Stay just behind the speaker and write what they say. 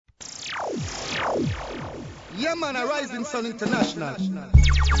Yeah, man, a Rising Sun International.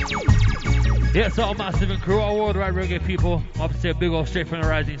 Yes, all massive and crew, all worldwide reggae people. Upstairs, big old straight from the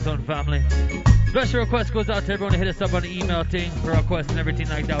Rising Sun family. Special request goes out to everyone to hit us up on the email thing for requests and everything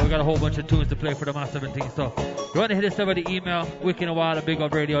like that. We got a whole bunch of tunes to play for the massive and things. So, if you want to hit us up on the email,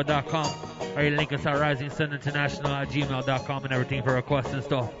 wickedandwild@bigupradio.com, or you link us at risingsuninternational@gmail.com and everything for requests and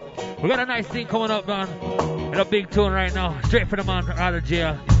stuff. We got a nice thing coming up, man. And a big tune right now, straight for the man out of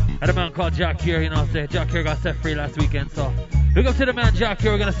jail. And a man called Jack here, you know what I'm saying? Jack here got set free last weekend, so big up to the man Jack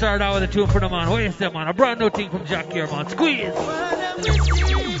here. We're gonna start out with a tune for the man. What you say, man? A brand new thing from Jack here, man. Squeeze!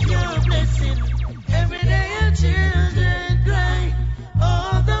 Every day your children cry.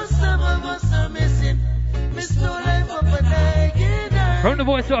 Although some of us are missing, miss no life up and I get out. From the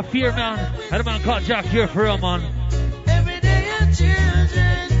voice of fear, man. And a man called Jack here for real, man. Every day your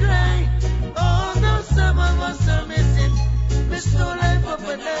children cry. Although some of us are missing, miss no life up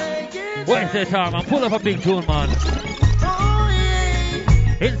and I get out. What you say, Tar, man? Pull up a big tune, man. Oh,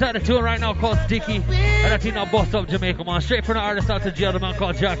 yeah. Inside the tune right now called Sticky. And I think I'll bust up Jamaica, man. Straight from the artist out to jail, the man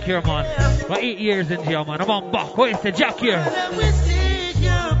called Jack here, man. For 8 years in jail, man. I'm on back. What you say, Jack here?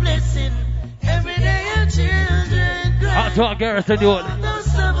 Every day your children cry. Out to our Garrison, dude. Although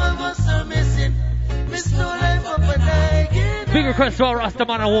some of us are missing, miss no life up and I get out. Big request to our Rasta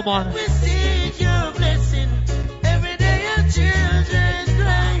man and woman. We seek your blessing. Every day your children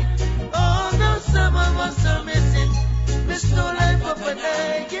cry. Although some of us are missing, miss no life up and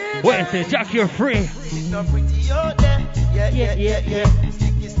I get out. What you say, Jack, you're free. It's not pretty, you're there. Yeah.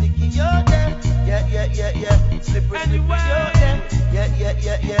 Sticky, you're there. Yeah. Slippery, you're there.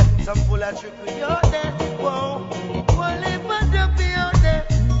 Yeah. Some full of trickery, you're there. Whoa. One live and up, you're there.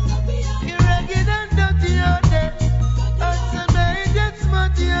 You're ragged and dirty, you're there. Outside, get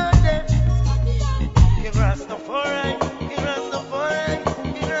smart, you're there. You're Rastafari.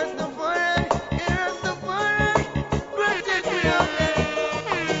 Great, take me out there.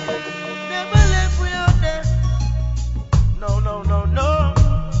 Never left me out there. No.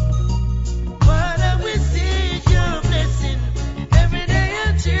 Father, we seek your blessing. Every day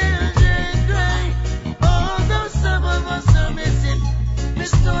your children cry. Although some of us are missing,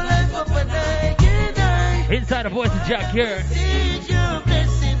 miss no life up and I get die. Inside the voice of Jack here. Seek your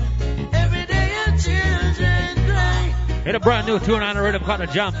blessing. Every day your children cry. Hit a brand new tune on the rhythm called the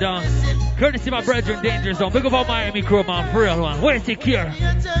Jam Down. Courtesy my brethren, Danger Zone. Big up all Miami crew, man. For real, man. Where's it here?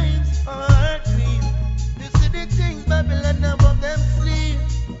 Your times are clean. You see the things Babylon above them sleep.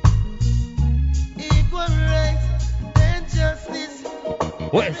 Equal rights and justice.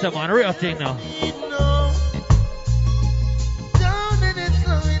 Where's it, man? Real thing now. No. Down in it,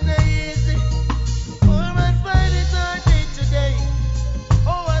 so in the easy. All right, fight it all day today.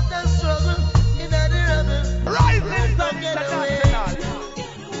 Oh, what a struggle in the rubble. Rising Sun Get away. International.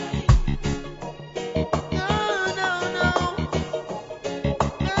 Yeah.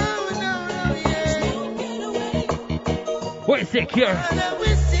 Where's it here? Father,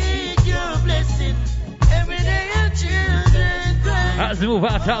 we seek your blessing. Every day your children cry. As we move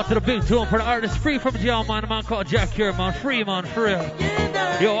out to the big tune for the artist free from jail, man. A man called Jack here, man. Free, man. For real.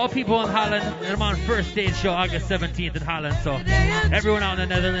 Yo, all people in Holland, and I'm on first stage show August 17th in Holland, so everyone out in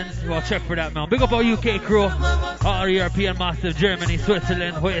the Netherlands, well, check for that, man. Big up our UK crew, all our European massive, Germany,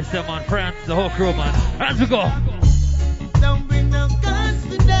 Switzerland, WSM, man, France, the whole crew, man. As we go. Don't bring no guns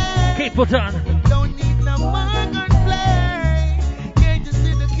today. Kate Putton. Don't need no more gunplay. Can't you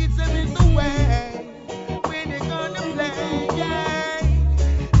see the kids are in the way? When they gonna play? Yeah.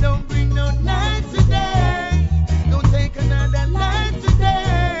 Don't bring no knives today. Don't take another life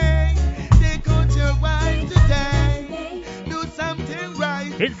today. Take out your wife today. Do something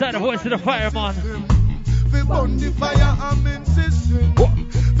right. Inside the voice of the fireman. We burn the fire, I'm insisting.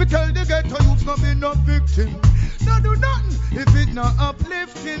 We tell the ghetto youths not be no victim. No do nothing if it not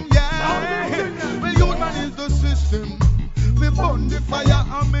uplifting, yeah. Well, youth man is the system. We burn the fire,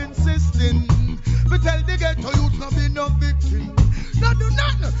 I'm insisting. We tell the ghetto youths not be no victim. No do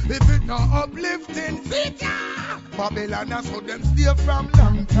nothing if it not uplifting. Fita! Babylon has so them stay from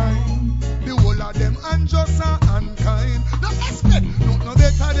long time. The whole of them unjust and unkind. No expect, no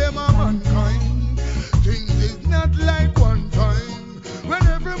better them a mankind. Things is not like one time. When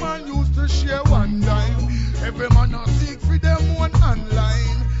every man used to share one dime. Every man a seek for them one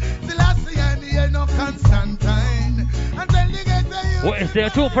online. Till I see and the end of Constantine. And then they get the What is there?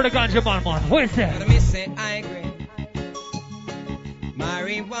 Tune for the ganja man, man. What is there? Let me say I agree.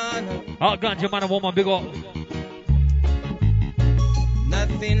 Marijuana. All ganja man and woman, big up.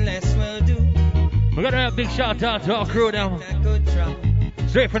 Nothing less will do. We gotta have a big shout out to our crew now. That could try.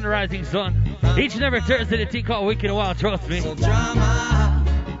 Straight from the Rising Sun. Each and every Thursday they think called Wicked and Wild, trust me. So drama.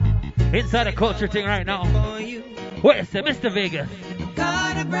 Inside a culture thing right now. Where's the Mr. Vegas?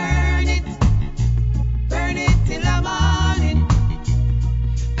 Gotta burn it till the morning.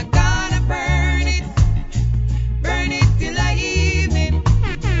 I gotta burn it till the evening.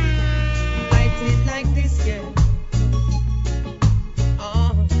 Light it like this, yeah.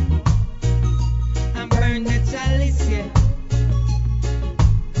 And burn the chalice, yeah.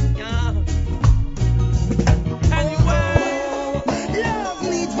 Love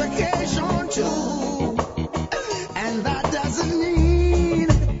needs vacation too, and that doesn't mean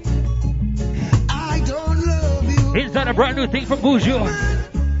I don't love you. Inside a brand new thing from Bourgeois.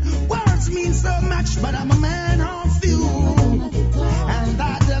 Words mean so much, but I'm a man of few, and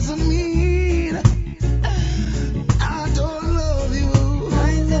that doesn't mean I don't love you.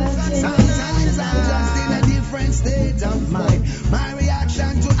 Sometimes I'm just in a different state of mind. My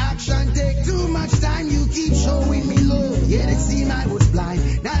reaction to action take too much time. You keep showing me love, yet it seemed I was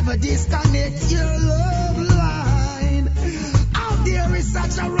blind. Never disconnect your love line. Out there is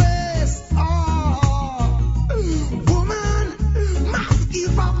such a race. Woman, must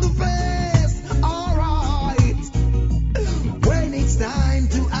give up the face. Alright. When it's time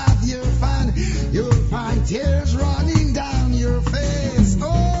to have your fun, you'll find tears running down your face.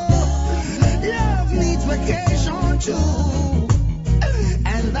 Oh, love needs vacation too.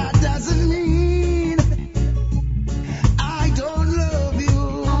 And that doesn't mean I don't love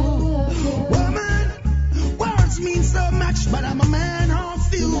you. Woman, words mean so much, but I'm a man of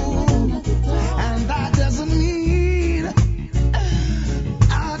few. And that doesn't mean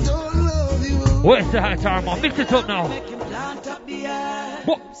I don't love you. Where's the high time on? Mix it up now.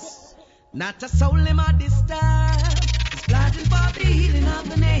 What? Not a soul in my distance. It's planting for the healing of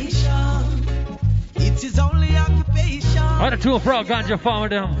the nation. It is only occupation. How to two for our ganja farmer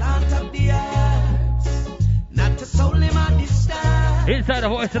them. Plant up the earth. Not a soul in my distance. Inside the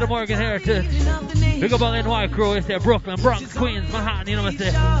voice of the Morgan Heritage. Big up on NY crew. It's there Brooklyn, Bronx, Queens, Manhattan. You know what I'm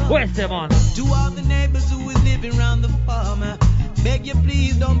saying? Where's them on? To all the neighbors who is living around the farmer, beg you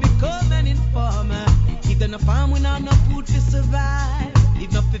please don't become an informer. If they're not farm without no food to survive.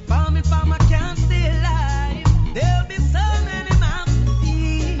 If not for farming, farmer can't stay alive. There'll be so many mouths to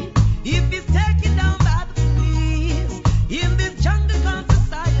feed. If it's taken down by the police. In this jungle con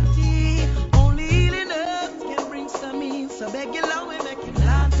society, only healing earth can bring some ease. So beg you long way, make you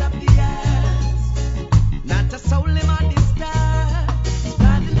plant up the earth. Not a soul in my distance.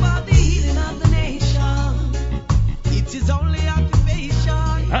 Planting for the healing of the nation. It is only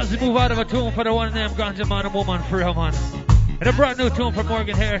occupation. As we move out of a tune for the one named Ganja Man and Woman for a man. And a brand new tune from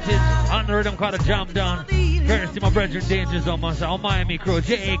Morgan Heritage on the rhythm called a Jam Down. Courtesy my brethren Danger Zone, on Miami crew,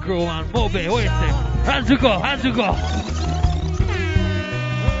 JA crew, and Mobe. Wait a second. As we go, as we go.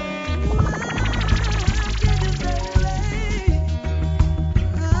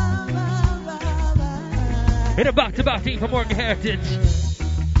 Hit a back-to-back team from Morgan Heritage.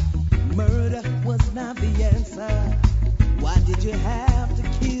 Murder was not the answer. Why did you have to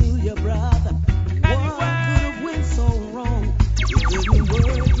kill your brother? What could have went so wrong? You didn't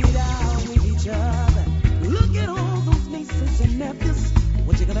work it out with each other. Look at all those nieces and nephews.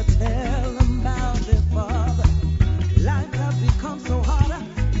 What you gonna tell them about their father? Life has become so harder.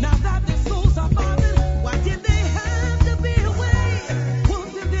 Now that their souls are bothered. Why did they have to be away?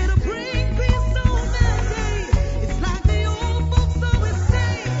 Was it there to bring peace on that day? It's like the old folks always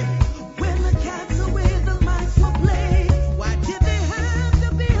say. When the cat's away, the mice will play. Why did they have to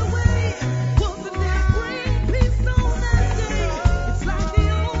be away? Was it there to bring peace on that day? It's like the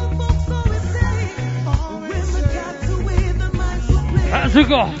old folks always say. When the cat's away, the mice will play. As we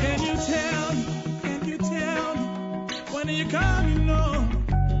go. Can you tell me, when are you coming home?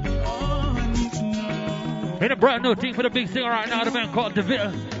 Oh, I need to know. Hit a brand new thing for the big singer right now, the man called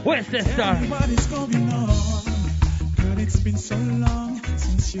DeVille. Where's this star? What is going on? Girl, it's been so long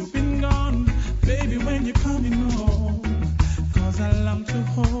since you've been gone. Baby, when you're coming home, 'cause I long to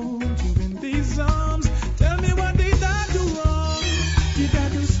hold you in these arms. Tell me, what did I do wrong? Did I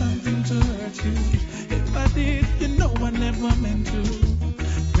do something to hurt you? If I did, you know I never meant to.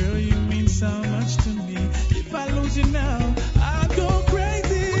 Girl, you mean so much to me. If I lose you now, I'll go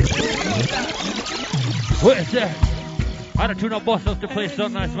crazy. Where's that? I had to tune up boss up to play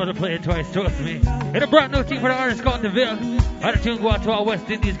something nice about to play it twice, trust me. Hit a brand new team for the artist called DeVille. I had to tune go out to our West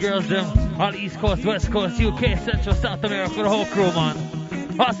Indies girls, them. All East Coast, West Coast, UK, Central, South America, the whole crew, man.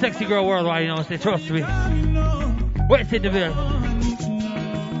 All sexy girl worldwide, you know, say trust me. Where's it, DeVille?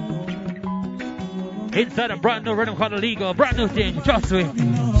 Inside a brand new rhythm called Illegal, brand new thing, trust me.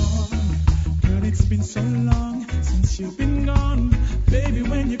 Girl, it's been so long since you've been gone. Baby,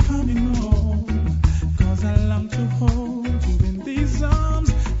 when you're coming home, 'cause I long to hold you in these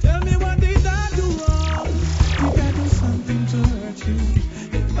arms. Tell me what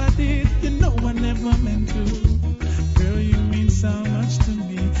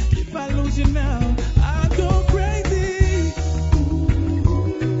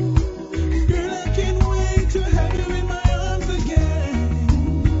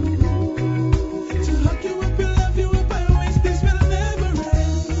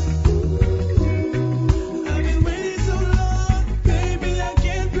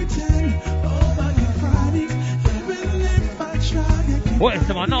Wait,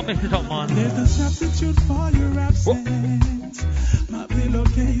 someone, now mix it up, man. There's no substitute for your absence. My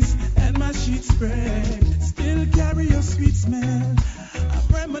pillowcase and my sheet spread still carry your sweet smell. I'm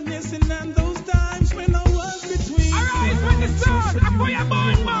reminiscing on those times when I was between. Alright, when the sun, I'm for your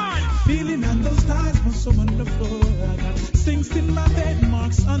born, man. Feeling on those times was so wonderful. I got stings in my bed,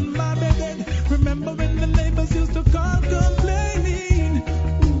 marks on my bed. Remember when the neighbors used to call complaining.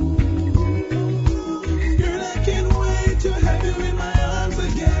 Girl, I can't wait to have you in my arms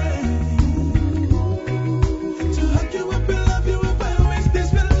again. To hug you up and love you up, I wish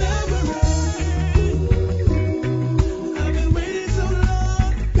this will never end. I've been waiting so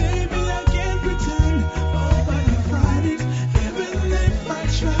long, baby, I can't pretend. Oh, I can find it, even if I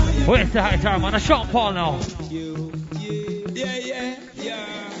try. Where's the high time, man? I Sean Paul now.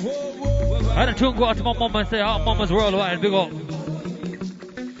 I had a tune go out to my mama and say, oh, mama's worldwide, big up.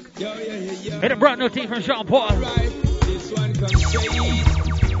 Hit a brand new team from Sean Paul. This one comes straight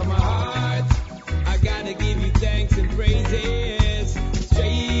from my heart. I gotta give you thanks and praises.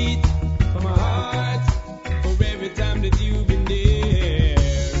 Straight from my heart for every time that you've been there.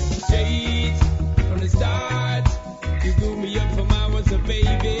 Straight from the start, you grew me up from I was a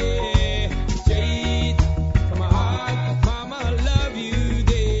baby. Straight from my heart, mama, I love you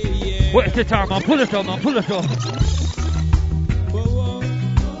there, yeah. Where's the tar, man? Pull it up, man. Pull it up.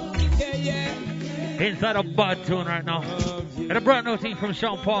 Inside a bad tune right now. And a brand new thing from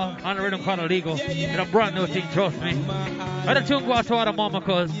Sean Paul on the rhythm called Illegal. And a brand new thing, trust me. And a tune go out to all the mama,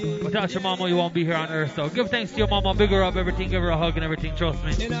 cause without your mama you won't be here on earth. So give thanks to your mama, big her up, everything, give her a hug and everything, trust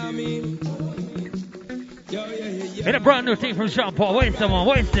me. And a brand new thing from Sean Paul. Wait someone,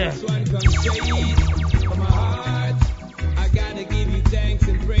 wait there. This one comes straight from my heart. I gotta give you thanks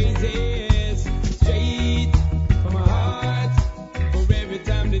and praises. Straight from my heart for every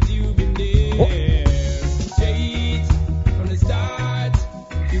time that you've been there. Oh.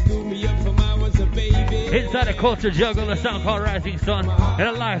 Inside the culture juggle, a song called Rising Sun. And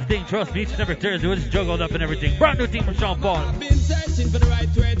a live thing, trust me, each and every Thursday, we're just juggled up and everything. Brand new thing from Sean Paul. I've been searching for the right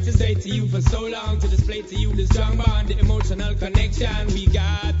words to say to you for so long, to display to you the strong bond, the emotional connection we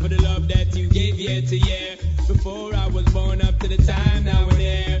got for the love that you gave year to year. Before I was born up to the time now we're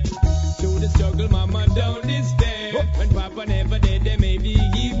there. Through the struggle, mama, don't despair. When papa never did, then maybe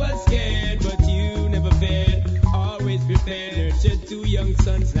he was scared, but you never failed. Always prepared, nurtured two young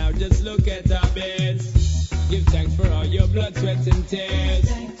sons, now just look at our beds. Give thanks for all your blood, sweat, and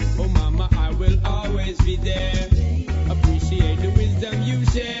tears. Oh, mama, I will always be there. Appreciate the wisdom you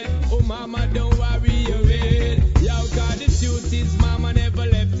shared. Oh, mama, don't worry your head. Yo, God, the truth is, mama never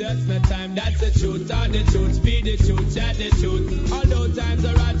left us. No time, that's the truth. All the truth, speed the truth, chat the truth. Although times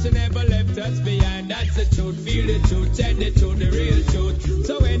are hard, she never left us behind. That's the truth, feel the truth, chat the truth, the real truth.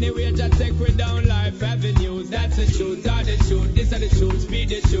 So anyway, just take we down life avenues. That's the truth, all the truth. This is the truth, speed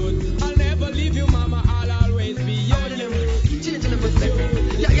the truth. I'll never leave you, mama. I'll always be you. Changing the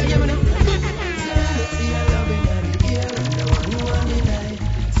perspective. Yeah, man. Serenity, I love it, and here, and the one who want it night.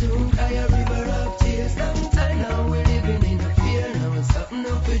 Soon, I a river of tears. Sometime now we're living in a fear. Now it's something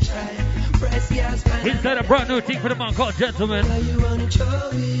up we try. Press gas, Inside a brand new thing for the man called Gentleman. You wanna throw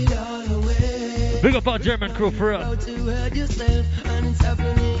it all away. Big up our German crew for real. How to hurt yourself, and it's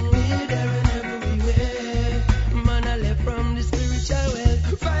happening here, there, and everywhere. Man, I left from the spiritual well.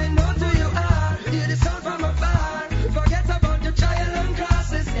 Find out who you are. Hear the sound from afar. Forget about your trial and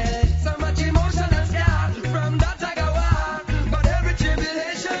crosses, yeah. So much emotion and scar. From that I go on. But every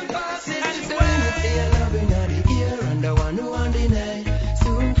tribulation passes. Serenity and loving are the ear. And the one who on the night.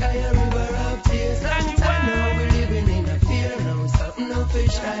 Soon cry a river of tears. Sometime now we're living in a fear. Now it's something up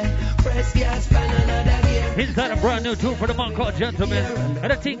fish high. Press gas, find another gear. Inside a brand new tune for the man called Gentleman.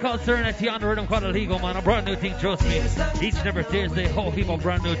 And a thing called Serenity on the rhythm called Illegal, man. A brand new thing, trust me. Each and every Thursday, whole heap of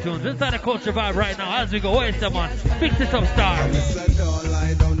brand new tunes. Inside the culture vibe right now as we go. Where's someone? Fix this up, star.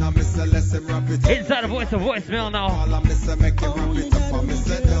 Inside the voice of voicemail now.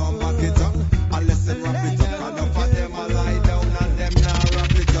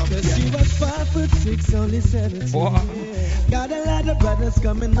 She was 5'6", only 17. Wow. Got a lot of brothers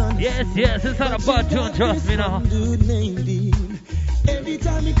coming on. Yes, inside a bad tune, trust me now. Dude named Dean. Every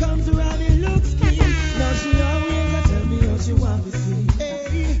time he comes around, he looks keen. Now she always tell me how she want to see.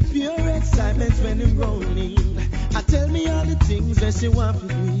 Hey, pure excitement when him rolling. I tell me all the things that she want to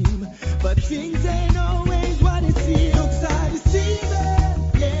dream, but things ain't always what it seems. Looks are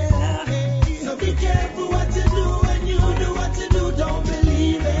deceiving, yeah. So be careful what you do when you do what you do. Don't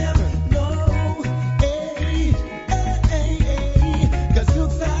believe him, no. Hey, 'cause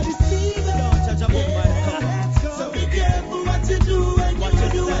looks are deceiving. Yeah. So be careful what you do when you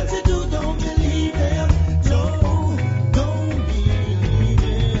do what you do. Don't believe him, no. Don't believe him.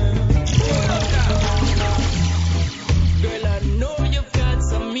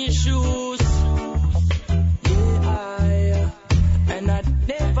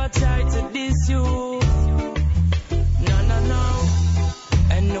 ever try to diss you. No.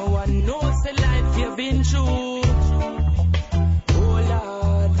 And no one knows the life you've been through. Oh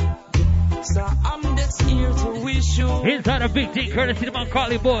Lord, so I'm just here to wish you. Inside a big thing, courtesy of my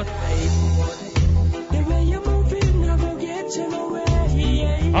Carly boss. The way you're moving, I will get you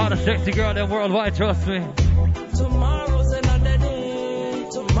nowhere. All the sexy girl them worldwide, trust me. Tomorrow's another day.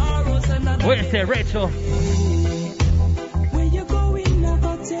 Tomorrow's another Wait a second, Rachel. Where you going, I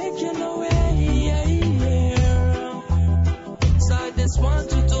will take you nowhere. So I just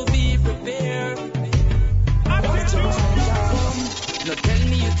want you to be prepared. No, tell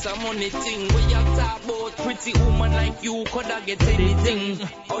me it's a money thing. Where you talk about pretty woman like you coulda get anything.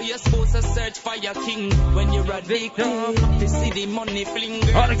 How you supposed to search for your king when you're a victim? To see the money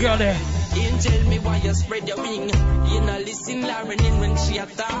fling. All the girl there. Angel me why you spread your wing. You know listen Lauren in when she a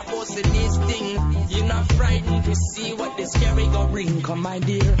talk about this thing. You not frightened to see what this carry go bring. Come my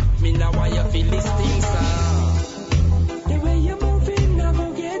dear, me now why you feel this thing, sir. The way you're moving, I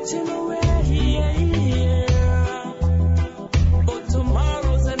will get you nowhere. But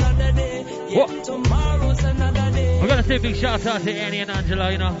tomorrow's another day. Yeah, tomorrow's another day. We're gonna say big shout out to Annie and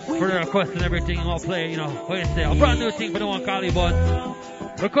Angela, you know, for the request and everything. I'll play, you know, what you say, a brand new thing for the one Cali Bud.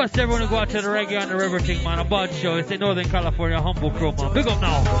 Request everyone to go out to the reggae and the river thing, man. A bud show. It's in Northern California, humble crew, man. Big up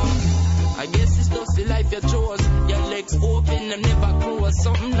now. I guess it's just the life you chose. Your legs open, them never close.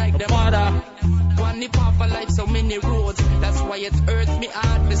 Something like the mother. One the papa life, so many roads. That's why it hurts me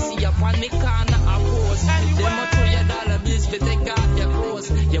hard to see up on the corner of course. Them a throw your dollar bills to take off your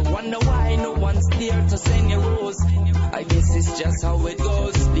clothes. You wonder why no one's there to send your rose. I guess it's just how it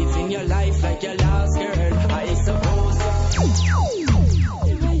goes. Living your life like your last girl, I suppose.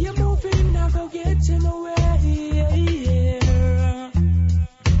 The way you're moving, I go get you nowhere.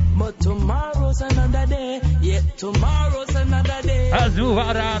 But tomorrow's another day. Yeah, tomorrow's another day. As we move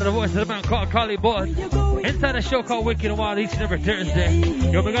out of the voice of the man called Carly Bud. Inside a show called Wicked and Wild each and every Thursday.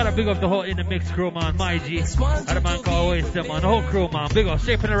 Yo, we gotta big up the whole In The Mix crew, man. My G. And the man called Wasted, man. The whole crew, man. Big up.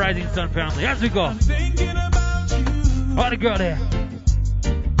 Straight from the Rising Sun family. As we go. All the girl there.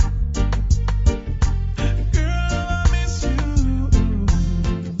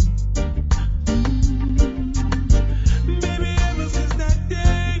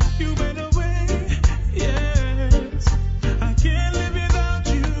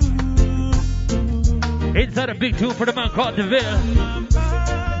 Inside a big tune for the man called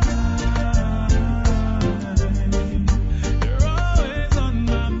DeVille.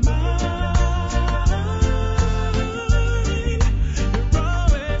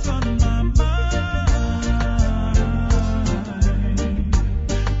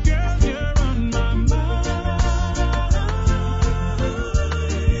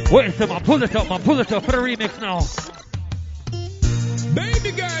 Wait a second, man. Pull it up, man. Pull it up for the remix now.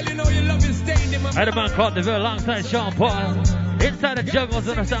 Baby girl, you know you love your stain in my I had a man called DeVille alongside Sean Paul. Inside the juggles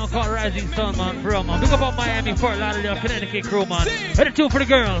on a sound called Rising Sun, man. For real, man. Big up on Miami, Fort Lauderdale, Connecticut crew, man. Hit a tune for the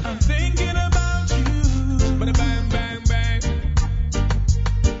girls. I'm thinking about you. Bada bang, bang, bang.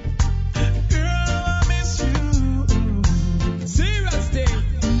 Girl, I miss you. Serious thing.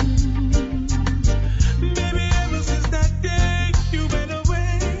 Baby, ever since that day you went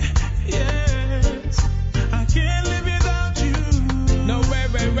away. Yes, I can't live without you. No way.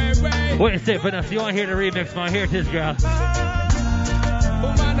 Wait a second, Vanessa. You want to hear the remix, man? Here it is, girl. Oh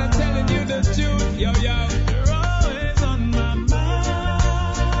man, I'm telling you the truth. Yo, yo. You're always on my mind.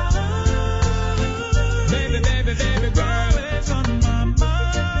 Baby, girl. Always on my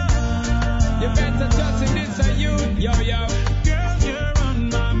mind. You better trust in this are you. Yo, yo. Girl, you're on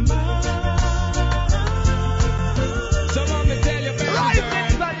my mind. So let me tell you, baby girl,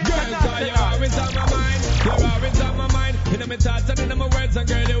 you're always on my mind. You're always on my mind. In my thoughts and in my words, and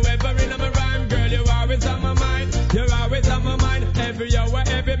girl, you ever in my rhyme. Girl, you're always on my mind. You're always on my mind. Every hour,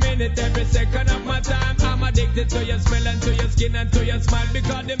 every minute, every second of my time. I'm addicted to your smell and to your skin and to your smile.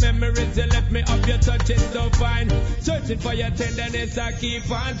 Because the memories you left me of your touch is so fine. Searching for your tenderness, I keep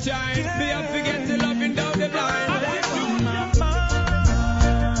on trying. Me, I forget to loving down the line.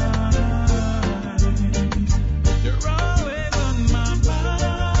 You're always on my mind.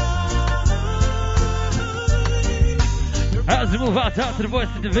 As we move out to the voice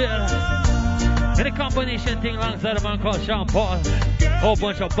of DeVille. In a combination thing alongside a man called Sean Paul. Whole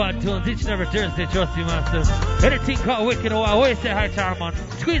bunch of bad tunes each and every Thursday, trust you, master. And a thing called Wicked and Wild. Always say hi to our man.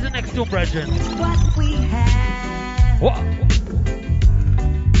 Squeeze the next two, brethren. What we have What?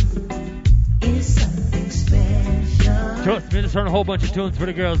 is something special. Trust me, just run a whole bunch of tunes for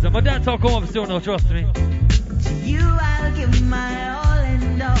the girls. My dad's all come up soon, no, trust me. To you I'll give my all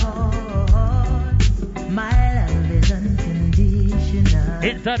and all. My love is unconditional.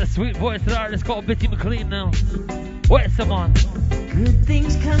 Inside a sweet voice of the artist called Bitty McLean now. Where's someone? Good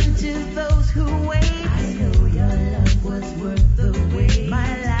things come to those who wait. I know your love was worth the wait.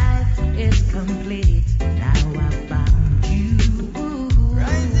 My life is complete. Now I found you.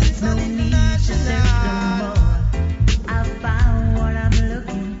 Rising Sun No need to search no more. I found what I'm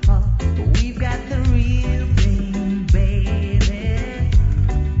looking for. We've got the real thing, baby.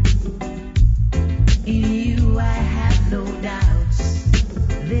 In you I have no doubts.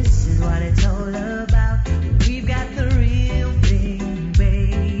 This is what it's all about. We've got the real thing,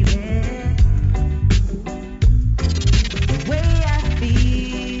 baby. The way I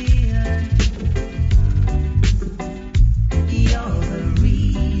feel, you're the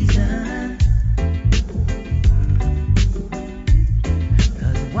reason.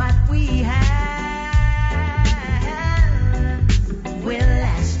 'Cause what we have will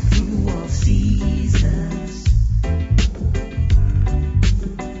last through all seasons.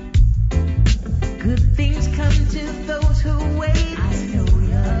 Good things come to those who wait. I know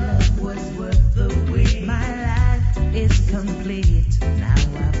your love was worth the wait. My life is complete. Now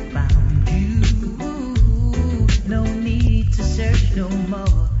I found you. No need to search no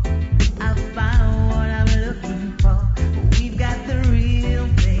more. I found what I'm looking for. We've got the real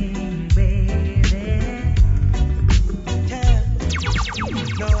thing, baby.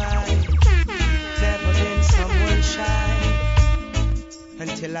 No, I've never been someone shy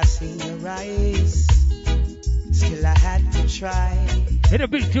until I seen your eyes. Still I had to try. Hit a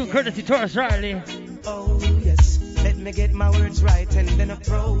big tune courtesy Taurus Riley. Oh yes, let me get my words right and then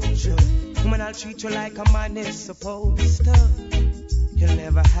approach you. Woman, I'll treat you like a man is supposed to. You'll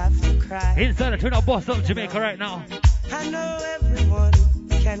never have to cry. Inside a tune of Boss Up Jamaica right now. I know everyone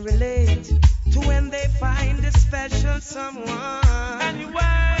can relate to when they find a special someone.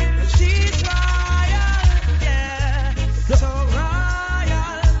 Anyway, she's royal, yeah, so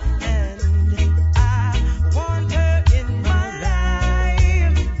royal, and I want her in my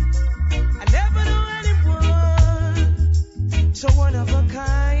life. I never knew anyone so one of a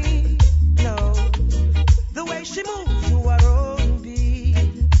kind. No, the way she moves to her own beat,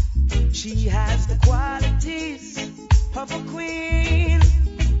 she has the qualities of a queen.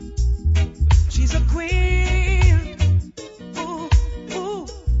 She's a queen. Ooh, ooh,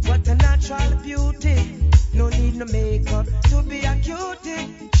 what a natural beauty. No need no makeup to be a cutie.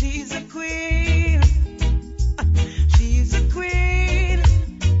 She's a queen. She's a queen.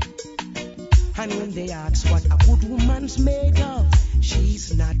 And when they ask what a good woman's made of,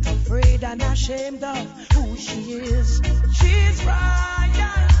 she's not afraid and ashamed of who she is. She's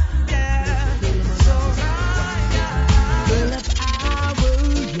royal, yeah, so royal. Girl, if I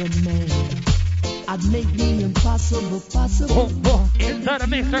were your man, I'd make the impossible possible. Inside a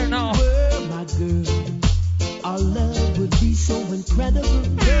mix right now. Were my girl, our love would be so incredible.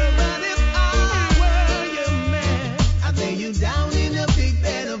 Girl, but if I were your man, I'd lay you down in a big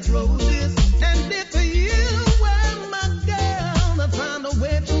bed of roses. And if you were my girl, I'd find a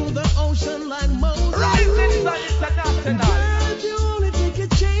way through the ocean like Moses. Rising Sun Int'l. Girl, you only take a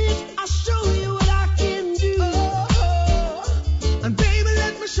chance. I'll show you what I can do. And baby,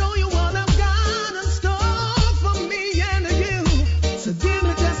 let me show you what I've got in store for me and you. So give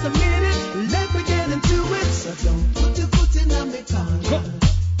me just a minute, let me get into it. So don't put your foot in my corner,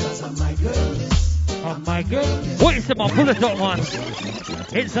 'cause I'm my girl. Oh my God. Wait some more, pull it up, man.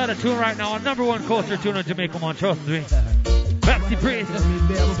 Inside a tune right now, a number one coaster tune in Jamaica, man, trust me. Pepsi Priest,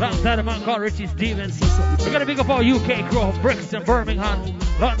 alongside a man called Richie Stevens. We're gonna big up our UK crew, Brixton, Birmingham,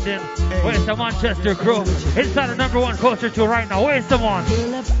 London. Where's the Manchester crew? Inside a number one coaster tune right now, where's someone?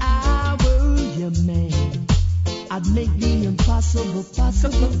 Girl, if I were your man, I'd make the impossible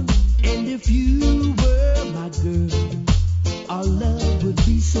possible. And if you were my girl, our love would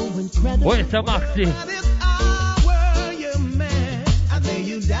be so incredible. Where's the Maxi? But if I were your man, I'd lay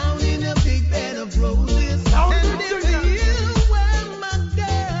you down in a big bed of roses. And if you were my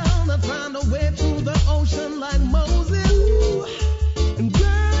girl, I'd find a way through the ocean like Moses. And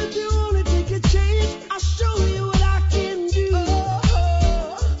girl, you only take a chance. I'll show you what I can do.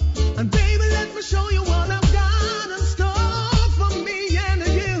 And baby, let me show you what I've got in store for me and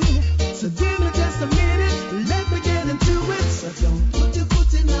you. So give me just a minute, let me get into it. So don't put your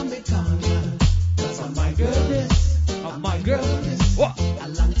foot in my corner, 'cause I'm my girl, yes. Oh my girl. What? A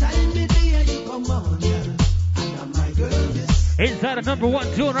long time before you come on, yeah. And I'm my girl, yes. Inside a number one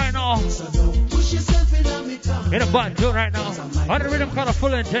tune right now. So don't push yourself in my corner. In a bad tune right now. On the rhythm called a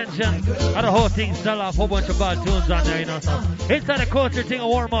Full Intention. And the whole thing still off, whole bunch of bad tunes on there, you know. So inside a culture thing, a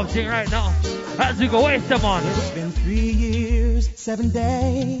warm up thing right now. As we go, wait some on. It's been 3 years years, 7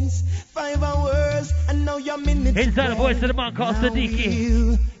 days, 5 hours, and now you're minutes. Inside the voice of the man called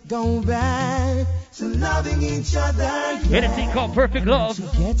Siddiqui. Go back to loving each other. Anything called Perfect Love.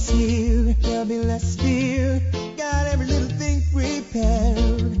 Gets here, there'll be less fear. Got every little thing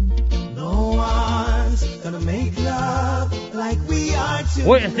prepared. No one's gonna make love like we are together.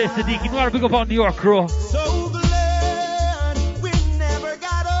 What is this, Siddiqui? You want to pick up on New York crew? So glad we never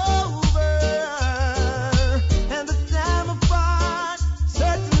got over, and the time apart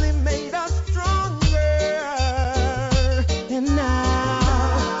certainly made us stronger. And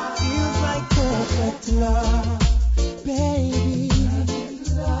now feels like perfect love, baby.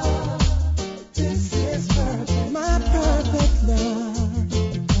 This is perfect, my perfect love.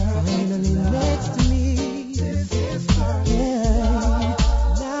 Finally next to me. This is perfect. Yeah.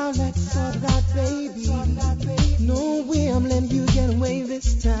 Now let's sort it out, baby. No way I'm letting you get away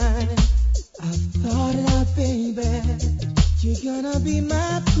this time. I've thought it out, baby. You're gonna be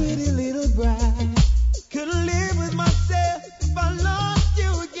my pretty little bride. Couldn't live with myself if I lost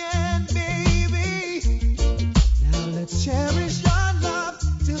you again, baby. Now let's cherish our love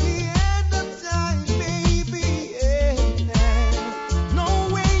till the end of time, baby. Yeah. No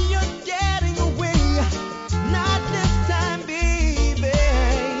way you're getting away, not this time, baby.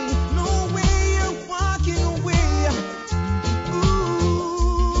 No way you're walking away.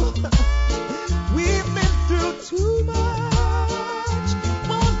 Ooh, we've been through too much.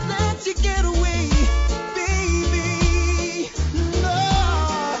 Won't let you get away, baby.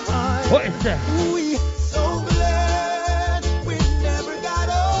 Lord, What is that? we so glad we never got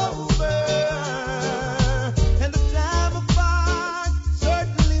over, and the time apart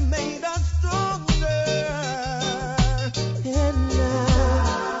certainly made us stronger. And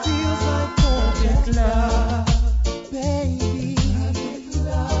now feels like perfect love, baby.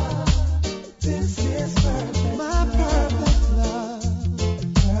 This is perfect, my perfect love.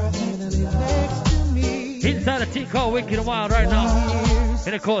 Finally next to me. Inside a thing called Wicked and Wild right now.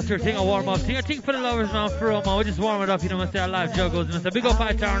 In a culture thing, a warm up thing. I think for the lovers now, for real, man. We just warm it up, you know, Mr. Live Juggles. Mr. Big up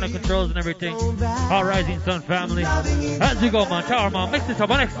High Tower and the controls and everything. Our Rising Sun family. As we go, man. Tower, man. Mix this up.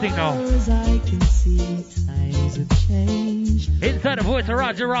 Our next thing now. As I can see, times have changed. Inside the voice of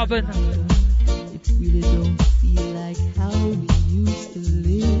Roger Robin. It really don't feel like how we used to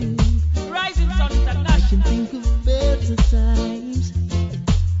live. Rising Sun I Int'l. can think of better times.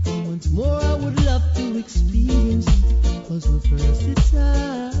 And once more I would love to experience. Cause for the first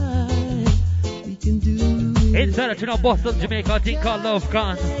time we can do it. Inside a tune of Boston, Jamaica, a thing called Love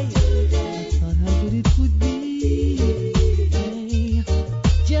Con. I thought how good it would be.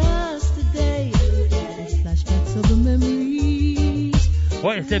 Just a day. Flashbacks of the memories.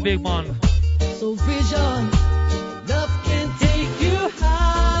 What is that, big man? So vision, love can take you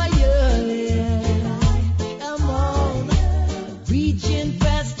higher, yeah. Come on, reaching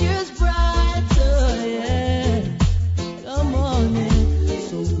pastures brighter, yeah. Come on, yeah.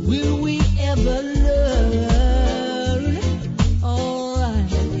 So will we ever learn? Alright,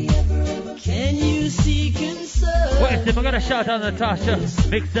 can you see concern? What is it? I'm gonna shout out Natasha.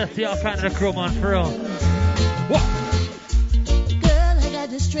 Big Sassy, all kind of the crew, man, for real. What? Girl, I got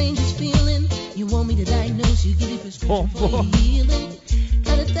the strangest feeling. You want me to diagnose you, give you prescription for healing.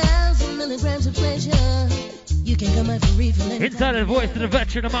 Got 1,000 milligrams of pleasure. You can come out for refill anytime. Inside the voice of the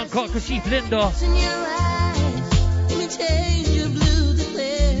veteran, a man called Kashif Lindo. In your eyes, let me change your blue to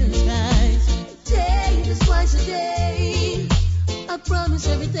clear skies. Take this twice a day. I promise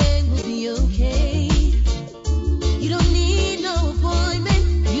everything will be okay. You don't need no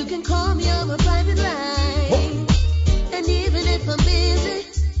appointment. You can call me on my private line. And even if I'm busy,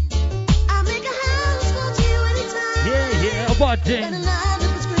 I'll make a house call to you anytime. Yeah, about Got a thing. line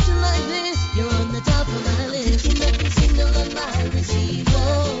of prescription like this. You're on the top of my list. Picking up the signal on my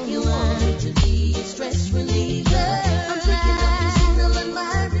receiver. You want it to be a stress reliever. I'm picking up the signal on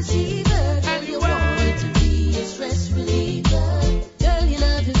my receiver. Girl, you want it to be a stress reliever. Girl, your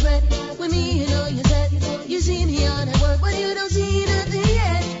love is red. With me, you know you're set. You see me on at work, but you don't see nothing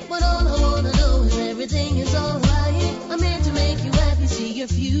yet. But all I wanna know is everything is alright. I'm here to make you happy, see your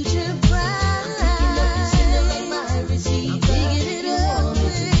future bright. I'm picking up the signal on my receiver. I'm picking it up,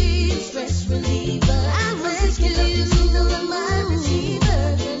 babe. Stress reliever. I'm picking up the signal on my receiver.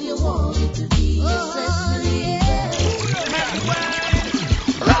 Girl, you want it to be a stress reliever.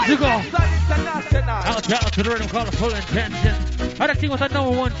 Let's go. Sun International. Out to the rhythm called Full Intention. I think what's that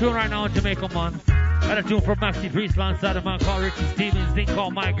number one tune right now in Jamaica, man. Got a tune for Maxi Priest alongside a man called Richie Stevens. Thing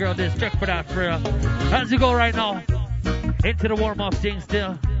called My Girl This. Check for that for real. As we go right now into the warm up thing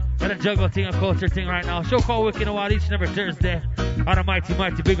still. Got a juggle thing, a culture thing right now. Show called Wicked and Wild each and every Thursday on a mighty,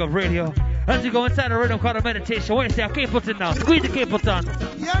 mighty Big Up Radio. As you go inside the rhythm called a meditation, where you say, Capleton now, squeeze the Capleton.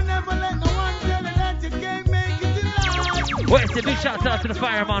 You never let no one tell you that you can't make it in life. Where you say, big shout out to the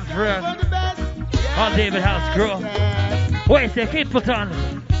fireman for real. All David House crew. Where you say,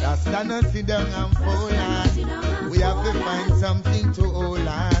 Capleton. Rasta no sit down and fall on. We have to find something to hold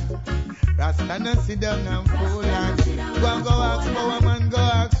on. Rasta no sit down and fall on. Go and go ask Power Man, go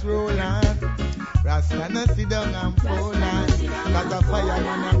ask Roland. Rasta no sit down and fall on. Cause a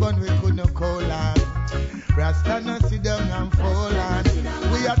fireman a gun we could no call on. Rasta no sit down and fall on.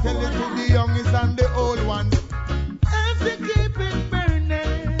 We are telling to the youngest and the old ones. Have to keep it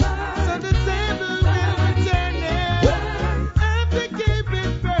burning, so the table will be turning. Have to keep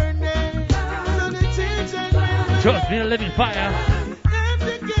it burning, so the children will be. Trust me, a living fire. Have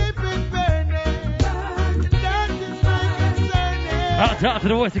to keep it burning, that is my concern. Out to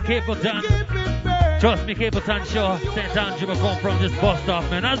the voice of Capleton. Keep it burning. Trust me, Capleton Show. St. Andrew will come from this bus stop,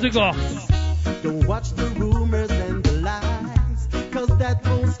 man. As we go. Don't watch the rumors and the lies, cause that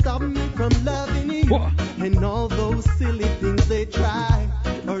won't stop me from loving you. What? And all those silly things they try,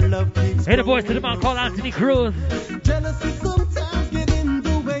 our love keeps Hey, the voice to the growing. man called Anthony Cruz. Jealousy sometimes get in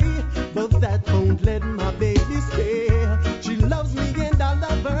the way, but that won't let my baby stay. She loves me and I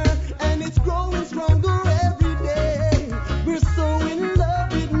love her, and it's growing stronger every day. We're so in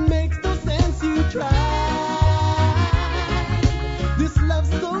love, it makes no sense you try. This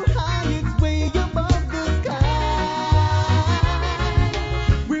love's so high, it's way above the sky.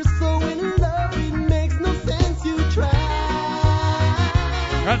 We're so in love, it makes no sense you try.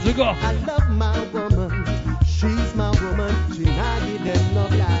 As we go. I love my woman, she's my woman, she not give them no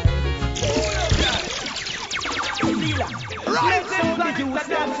lie. Rising Sun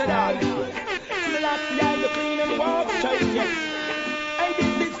International. Selassie, the queen and walk straight, yes. I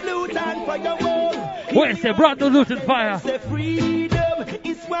did this loot and for your world. Where you say, brought the loot and fire. The freedom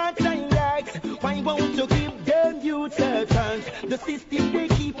is what I like. Why won't you give them youth a chance? The system, they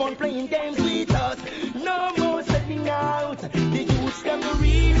keep on playing games with us. No more selling out. The youth them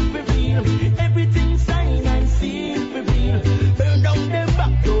real for real. Everything sign and seal for real. Burn down them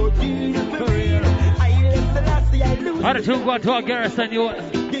back door deal for real. I left the last I lose. How the tune go to our garrison, you.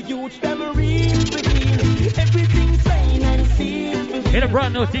 The youth them real for real. Everything sign and seal for real. Hit a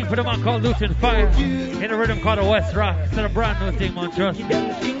brand new thing for the man called Luton Fire. Hit a rhythm called the West Rock. It's a brand new thing, man, trust. Hit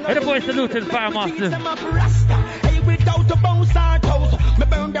the voice of Luton Fire, master. Hey, without a bounce or toes, me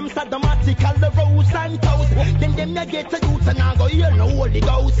burn them sadomatical, the rose and toes. Then them ya get a youth and I go hear no Holy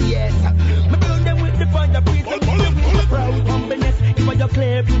Ghost, yes. Me burn them with the fire, breathe and with the proud humbleness. If I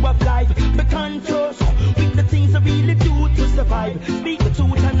clear you of life, be conscious with the things I really do to survive. Speak the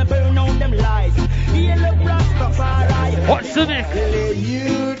truth and burn out them lies. Heal up Rastafari. What's the mix? Hey,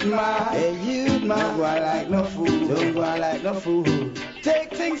 youth man, go like no fool, don't go like no fool.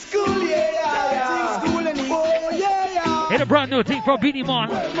 Take things cool, yeah. Take things cool and oh, yeah. Hit a brand new thing from Beanie Man.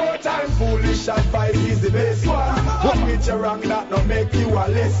 One more time, foolish advice is the best one. Admit you're wrong, that no make you a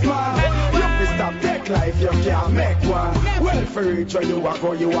less man. You have to stop take life, you can't make one. Well, for each where you are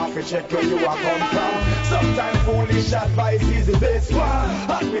go, you have to check where you are come from. Sometimes foolish advice is the best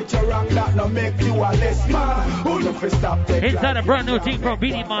one. Admit you're wrong, that no make you a less man. Who you have to stop take life. Inside a brand new thing from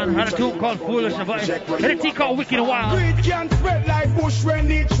Beanie Man. Had a tune called Foolish Advice. Hit a thing called Wicked Wild. Greed can't spread like bush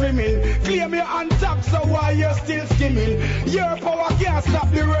when it trimming. Claim your on top, so why you still skimming? Your power can't stop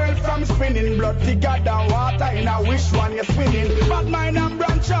the world from spinning. Blood thicker than water in a wish one you're spinning. But mine and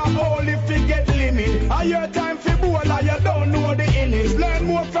branch off only if you get limit. And your time for bowl, you don't know the innings. Learn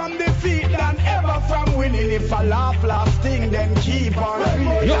more from defeat than ever from winning. If a laugh sting, then keep on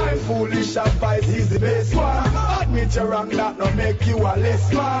winning. Time foolish advice is the best one. Admit you're wrong, that no make you a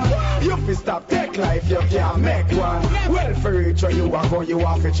less man. You fi stop take life, you can't make one. Well, for each where you are go, you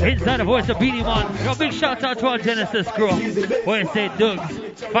have to check. Inside the voice of Beanie Man. Yo, big shout out to our Genesis crew. Where you say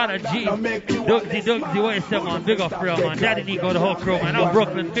Dugs, Father G, Dugsy, where you say, man, big up real, man. Daddy Nico, the whole crew, man. Now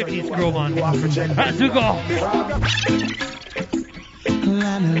Brooklyn 50s crew, man. As we go.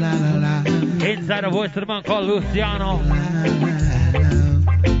 Inside the voice of the man called Luciano.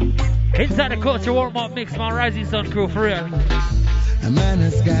 Inside the culture warm-up mix, man. Rising Sun crew, for real. A man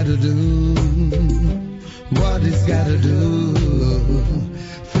has got to do what he's got to do,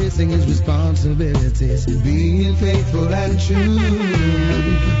 facing his responsibilities, being faithful and true.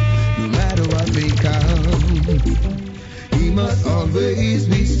 No matter what may come, he must always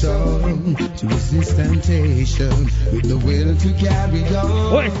be strong to resist temptation with the will to carry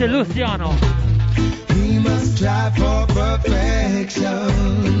on. Where's the Luciano? He must strive for perfection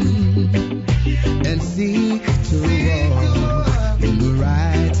and seek to walk in the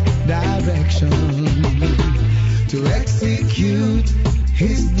right direction to execute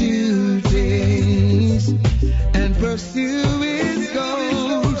his duty race and pursue his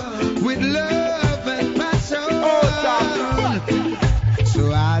goals with love and passion.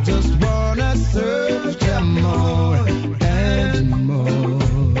 So I just wanna serve them more and more.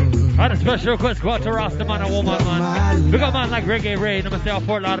 And a special request go out to Rasta man and woman, man. We got man like Reggae Ray, I'm say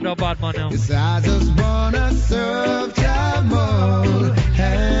Fort Lauderdale bad man now. Yes, I just wanna serve them more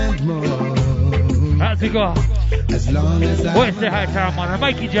and more. As we go. As long as I Where's the high time, man?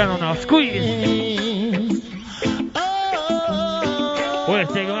 Mikey General now, squeeze. Where's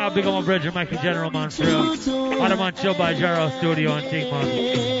the I'll big on my bridge, Mikey General, man, for real. On a man show by Gerald Studio and thing,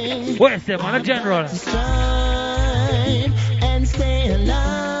 man. Where's the man, a general? And stay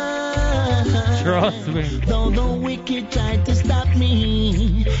alive. Trust me. Though the wicked try to stop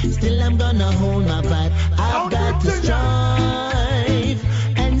me, still I'm gonna hold my vibe. I've got to strive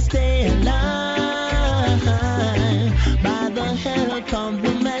and stay alive. By the help of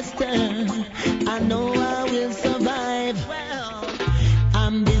the master, I know I will survive.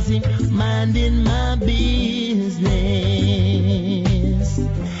 I'm busy minding my business.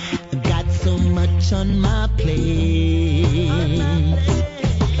 Got so much on my plate.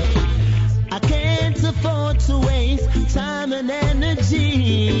 I can't afford to waste time and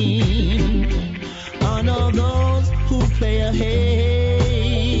energy on all those who play a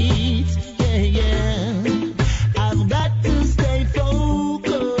hate. Yeah, yeah. I've got to stay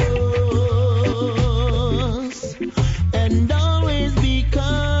focused and always be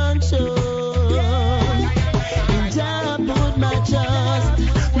conscious. In Jah put my trust.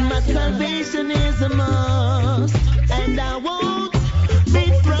 My salvation is a must, and I won't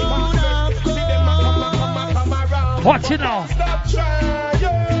be thrown off. Watch it now. Stop trying.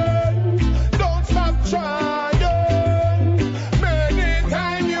 Don't stop trying. Many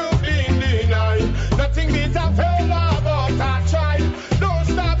times you've been denied. Nothing beats a failure but a try. Don't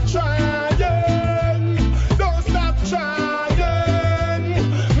stop trying. Don't stop trying.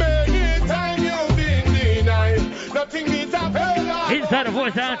 Many times you've been denied. Nothing beats a failure. Inside the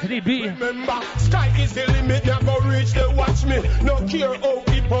voice of Anthony B. Remember, sky is the limit. Never reach the watch me. No care how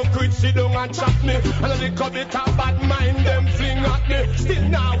hypocrites sit down and chat me. And a little bit of bad mind them fling at me. Still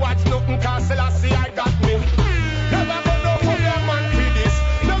now watch nothing cause Selassie I got me. Never gonna put a man for this.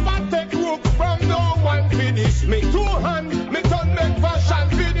 Never take rook from no one for this. Me two hand, me turn make fashion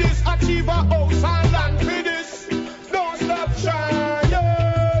for this. Achieve a house and land for this. Don't stop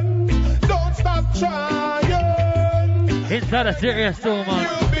trying. Don't stop trying. Inside a serious soul, man.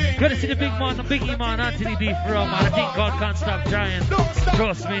 Good to see the big man, the biggie man, Anthony B. for real, man. I think God can't stop trying.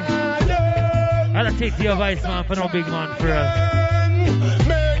 Trust me. I'll take the advice, man, for no big man for real.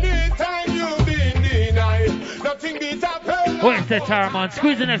 Many times you've been denied. Nothing beats a pearl. Where's the tar, man?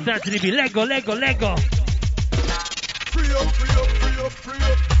 Squeeze the next Anthony B. Lego, Lego, Lego. Free up, free up, free up, free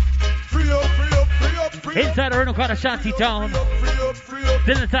up. Free up, free up, free up, free up. Inside the Renoquada Shanty Town.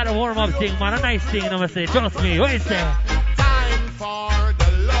 Still inside the warm-up thing, man. A nice thing, I'm gonna say. Trust me. Where's the time for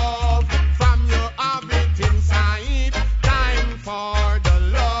the love from your habit inside. Time for the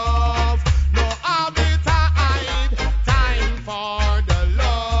love, no habit hide. Time for the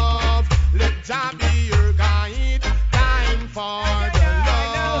love, let Jah be your guide. Time for the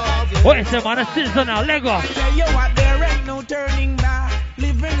love. Where's the man? A sizzle now. Lego. I tell you what, there ain't no turning back.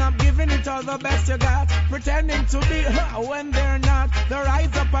 Living up, giving it all the best you got. Pretending to be when they're not. They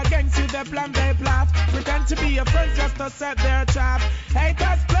rise up against you, they plan, they plot. Pretend to be your friends just to set their trap.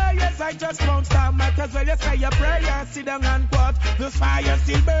 Haters, players, I just won't stop. Might as well you say your prayer, sit down and quote. This fire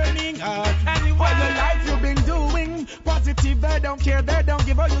still burning out. Anyway, the life you've been doing, positive, they don't care, they don't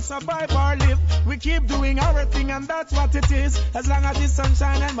give a you survive or live. We keep doing our thing and that's what it is. As long as the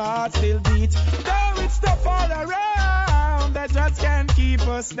sunshine and my heart still beat. Though it's tough all around, they just can't keep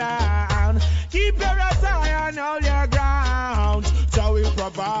us down. Keep your eyes high and hold your ground. So we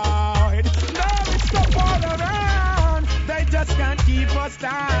provide. Though it's tough all around, they just can't keep us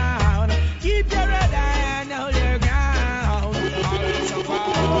down. Keep your head high and hold your ground. Always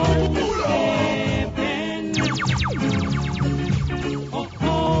survive.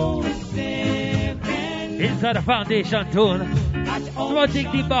 Inside the foundation tune. So we'll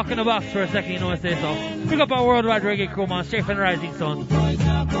take deep back in the box for a second, you know what I say so. Pick up our worldwide reggae crew, man, straight from the Rising Sun.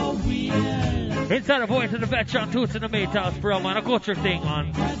 Inside the voice of the veteran toots in the mate house, bro, man, a culture thing,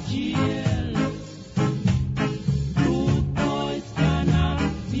 man.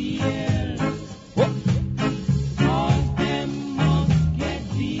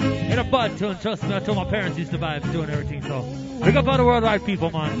 In a bad tune, trust me, I told my parents used to vibe doing everything, so. Pick up all the worldwide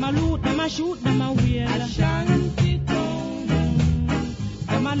people, man. Them a loot, them a shoot, them a wheel. Ashanti town.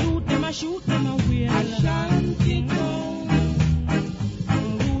 Them a loot, them a shoot, them a wheel. Ashanti town.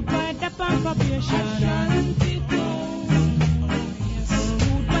 Root by the pampa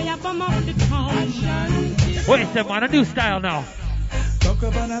Wait a second, man, a new style now. Talk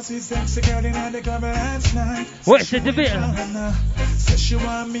about a sweet sexy girl in the club last night. What's the debate? Says she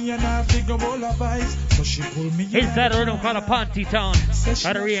want me and I figure all her vibes. So she pulled me inside a rhythm called a Ponty Town.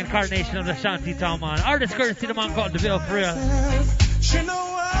 Had a reincarnation of the Shanty Town, man. Artist courtesy the man called DeVille for real. She know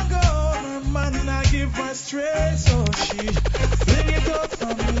I go, her man I give her straight. So she fling it up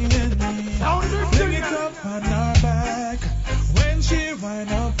for me and me. Fling it up on her back. When she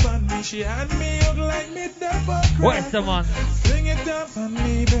wind up on me, she had me up like me devil. What's the man? Fling it up on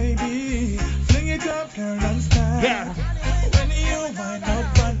me, baby. Fling it up, girl, and style. Yeah. When you wind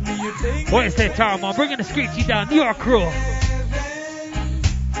up on me, you take what is that time, man? Bringing the screechy down, New York crew.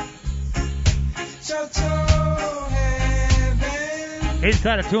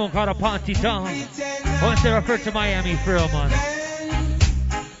 Inside a tune called a Ponty Town. Once they refer to Miami for real, man.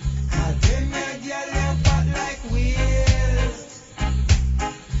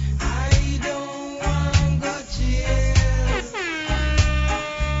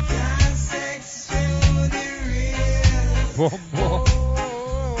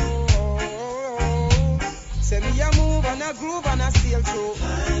 Send me a move and a groove and a steal through.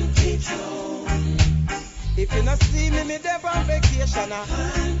 If you not see me there on vacation.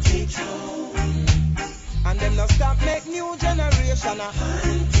 And them not stop make new generation.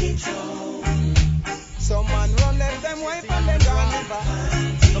 Some man run let them wipe and them gone liver.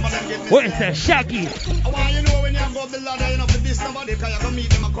 What is that, Shaggy? I want you know when you go up the ladder, you know, for this somebody, because you can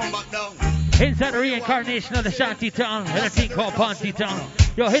meet them and come back down. Inside the reincarnation of the Shanty Town, and a thing called Ponty Town.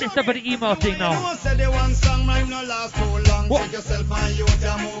 Yo, hit us up with the email thing now. You said the one song might not last too long. Check yourself and you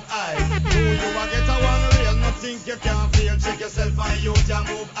can move high. Who you a get a one real, nothing you can feel. Check yourself and you can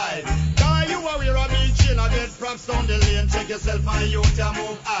move high. Cause you a wear a big chain, I get props down the lane. Check yourself and you can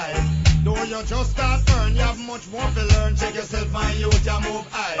move high. Though you just start burn, you have much more to learn. Check yourself and you can move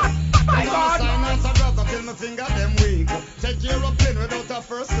high. My God, silence a brother till my finger them weak. Take your plane without a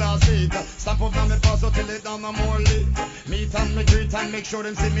first class seat. Stop up down me pass till it down no more leak. Meet and me greet and make sure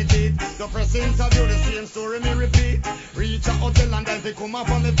them see me teeth. The press interview, the same story me repeat. Reach a hotel and then they come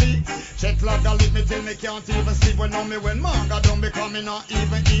up on the feet. Check log a lit me till me can't even sleep. When on me when manga done become me not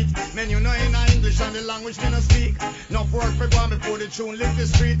even eat. Men you know in English and the language me no speak. Enough work for one before the tune lift the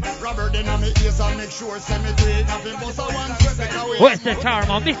street. Robert then on me ears and make sure send me do it. Nothing but a one sweat take away. What's the time,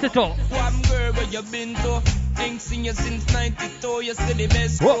 man? Mr. Talk. One girl where you been to. Ain't seen you since 92, you still the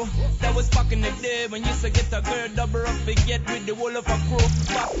best crew. That was back in the day when you used to get a girl double up and get with the whole of a crew.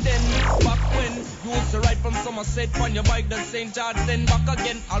 Back then, back when you used to ride from Somerset on your bike to St. George, then back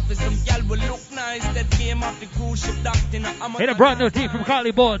again. Alpha some gal will look nice that came off the cruise ship docked in a Hit a brand new team from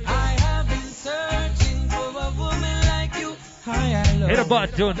Carly Bud. I have been searching for a woman like you. Hit a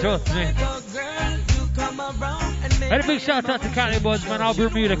butt tune, trust me. And a big shout out to Carly Buds, man, our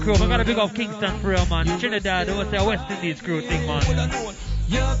Bermuda crew. I got a big old Kingston for real, man. Trinidad, what's that West Indies crew thing, man.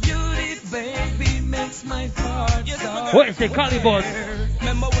 Your beauty, baby, makes my heart start. What is it, Carly Buds?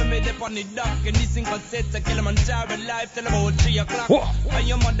 Remember when we dip on the dock and this thing cassette to Kilimanjaro live till about 3 o'clock. And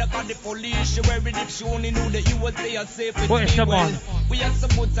your mother called the police, she worried if she only knew that you was there safe with what me. Is well, we had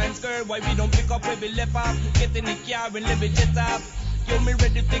some good times, girl, why we don't pick up where we left off. Get in the car and live it jet off. Yo, me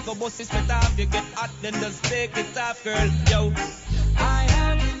ready to take a bus, it's off. You get hot, then just take it off, girl. Yo, I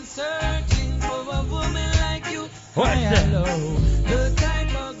have been searching for a woman like you. What is that? The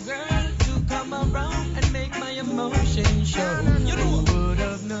type of girl to come around and make my emotions show. You would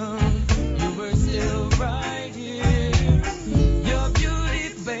have known you were still right here. Your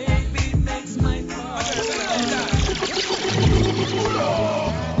beauty, baby, makes my heart.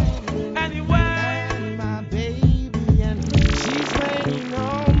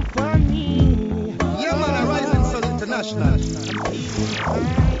 Rising Sun International.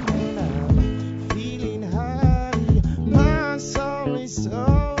 Feeling high, my soul is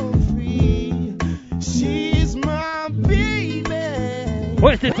so free. She's my baby.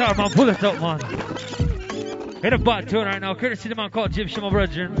 What's the time, man? Pull it up, man. Hit a butt tune right now. Courtesy the man called Jim Shimmer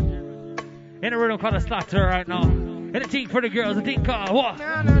Brethren. In a rhythm called a Slaughter right now. And a thing for the girls, a thing called what?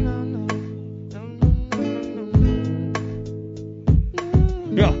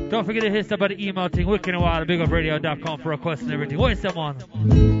 Yo, don't forget to hit us up at the email thing, wickedandwild at bigupradio.com for requests and everything. What is that, man?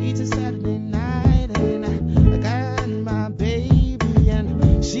 It's a Saturday night and I got my baby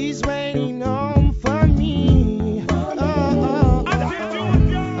and she's waiting home for me.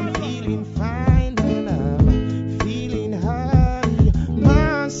 I'm feeling fine and I'm feeling high.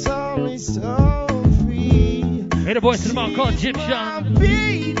 My soul is so free. Hey, the boys to the man called Egyptian.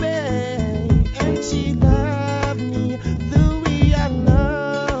 Baby, and she loved me the way I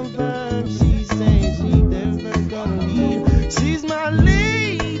love her. She's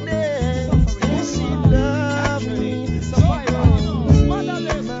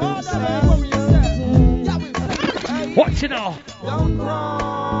Watch it now. Don't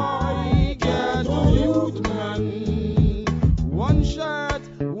cry, get a youth man. One shirt,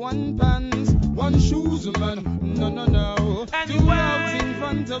 one pants, one shoes man. No. Two out in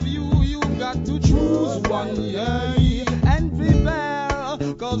front of you, you got to choose one, yeah. And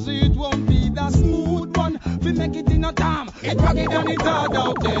prepare, cause it won't be the smooth one. We make it in a time, it rugged and it's hard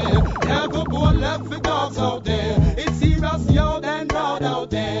out there. Never born left the dogs out there. It's serious, yo, and proud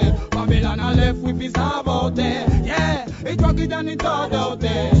out there. Babylon are left with his harp out there. Yeah, it's rugged and it's hard out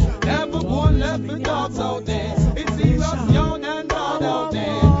there. Never born left the dogs out there. It's serious, yo, and proud out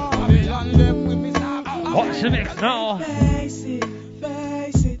there. Babylon left with his harp out there. Watch the mix now. Face it,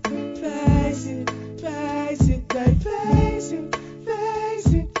 face it, face it, face it, they face it,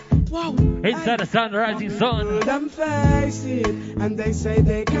 face it. Wow. Inside the sun, rising sun. Them face it, and they say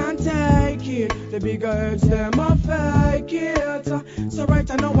they can't take it. The big herbs, them a fake it. So right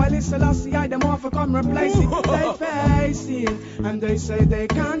I know I listen, I see I them off come replace it. They face it, and they say they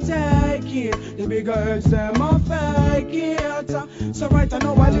can't take it. The big herbs, them a fake it. So right I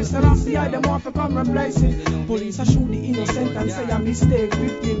know I listen, I see I them off come replace it. Police I shoot the innocent and say a mistake.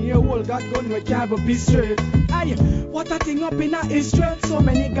 15-year-old got gun with can't be straight. Aye, what a thing up in a history. So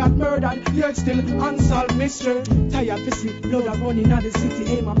many got murdered, yet still unsolved mystery. Tired to see blood a running out the city.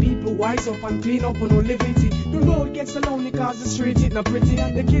 Hey, my people wise up and clean up on no liberty. The road gets so lonely cause the street it not pretty.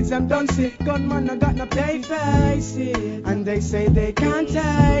 And the kids them done sick. Gunman no got no play face it. And they say they can't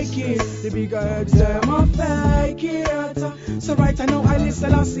take it. The big herbs them a fake it. So right I know I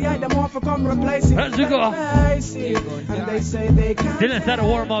listen, I see I them off come replace it. Let's go. Face it. And they say they can't. Still inside a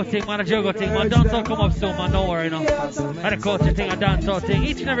warm out thing, man, a juggle thing, man. Dancehall come up soon, man. Don't worry, no. Had a culture thing, a dancehall thing.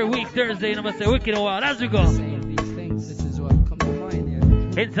 Each and every week, Thursday, and I'm gonna say wicked and wild. As we go.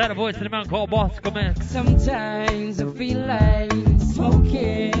 Inside the voice of the man called Boss, come in. Sometimes I feel like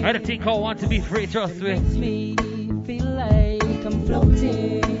smoking. I had a thing called Want to Be Free, trust me. Makes me feel like I'm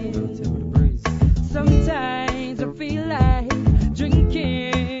floating. Sometimes I feel like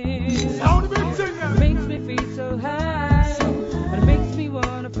drinking. Makes me feel so high, and it makes me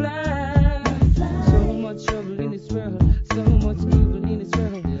wanna fly. So much trouble in this world, so much evil in this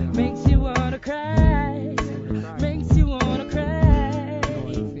world. Makes you wanna cry, makes you wanna cry.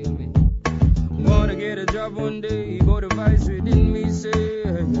 Wanna get a job one day, but the vice within me say,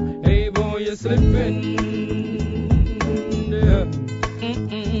 hey boy, you're slipping. Yeah.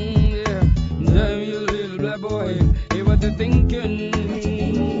 Yeah. Damn you little black boy, hey what you thinking?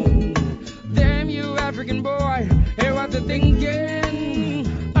 Damn you African boy, hey what you thinking?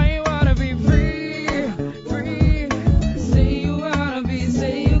 I wanna be free, free. Say you wanna be,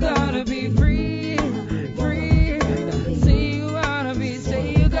 say you gonna be free, free. Say you wanna be,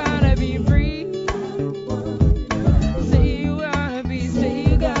 say you gonna be free. Say you wanna be, say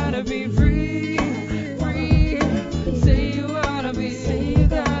you gonna be free, free. Say you wanna be, say you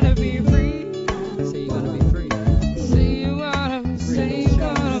gonna be free. Say you gonna be free. Say you wanna be, say you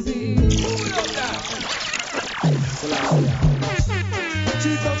gonna be.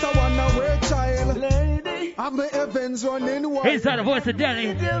 Jesus, I wanna wear child. Lady, I'm the heavens running wild. Inside the voice of Danny.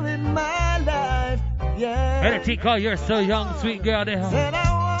 In my life, yeah. Had a thing called You're So Young, Sweet Girl there. Said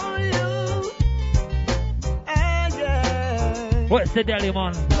I want you, yeah. What's the Delhi,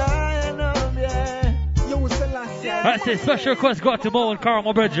 man? Lion up, yeah. You Selassie. That's it. Special request go out to Mo and Carl,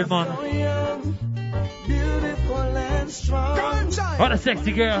 my brethren, man. So young, beautiful and strong. What a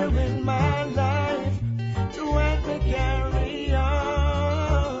sexy girl. In my life, to help me carry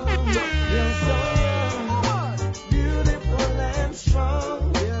on. You're so young, beautiful and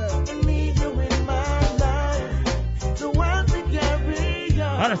strong. I need you in my life, to help me carry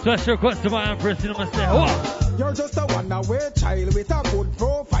on. What a special request to my Empress, you know what I'm saying? What? You're just a one-away child with a good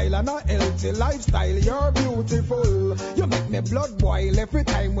profile and a healthy lifestyle. You're beautiful. You make me blood boil every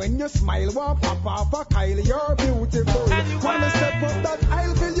time when you smile. One pop off a Kyle. You're beautiful. Wanna step up that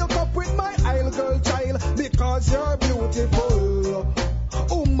aisle, fill your cup with my aisle girl child. Because you're beautiful.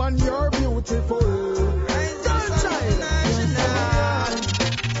 Woman, you're beautiful. Girl child.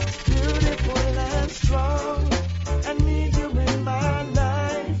 Beautiful and strong. I need you in my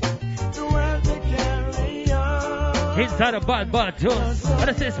life to help me carry on. Inside a bad too. And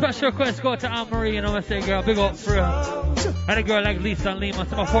I say special request go to Anne Marie, you know what I'm saying, girl. Big up for her. And a girl like Lisa and Lima,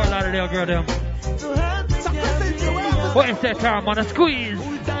 some of Fort Lauderdale girl them. What is that term on a squeeze?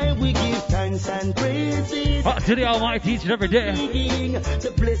 We give thanks and praises. To the Almighty each and every day.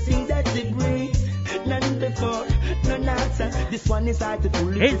 The blessing that it brings. None before, none after. This one is hard to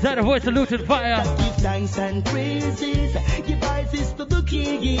fully. Inside the voice of Luton Fire. Give thanks and praises. Give praises to the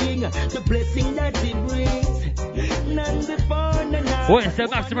King. The blessing that it brings. None before, none after. What is that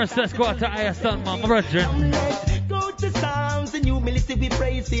Maximus says go out to Aya Son, man, my brethren. Go we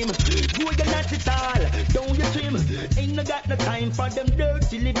praise him. Go you not at all, don't you trim. Ain't no got no time for them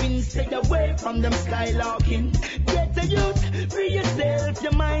dirty living. Stay away from them skylocking. Get the youth, free yourself,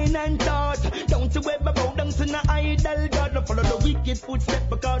 your mind and thought. Don't you ever bow down to no idol god. No follow the wicked footsteps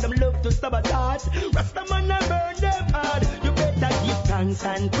because them love to sabotage. Rastaman and burn them hard. You better give thanks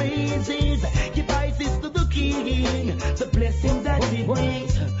and praises. Give praises to the King. The blessings that he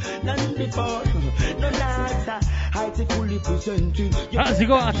brings. None before, none after. I fully presented. As you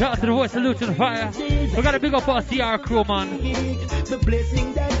go on, shout out to the voice, salute to the fire. We got a big up our CR crew, man. The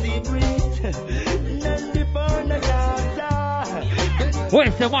blessing that he brings. None before, none after.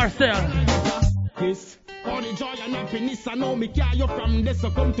 Where's the Marcel? Yes. All the joy and happiness, I know me carry you from this,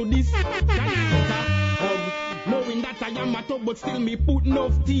 so come to this. Can I get a hug? Knowing that I am a top, but still me put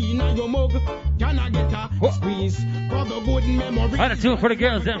enough tea in your mug. Can I get a squeeze for the good memory? I had a tune for the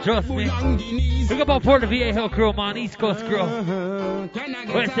girls, them, trust me. Big up on Port of VA Hill crew, man, East Coast crew.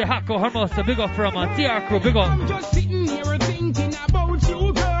 Where's the Hako Hermosa? Big up from CR crew, big up. I'm just sitting here thinking about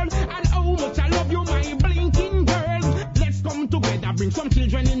you, girl, and how much I love you, my blinking girl. Let's come together, bring some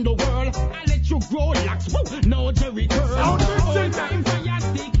children in the world. I'll let you grow locks, no Jerry curl. All time fire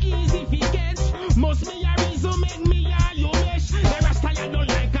stick, easy fi catch. Must be a reason make me all you mesh. The rest I don't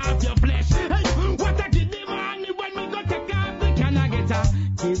like half your flesh. Hey, what I did the money when me go take off the can I get a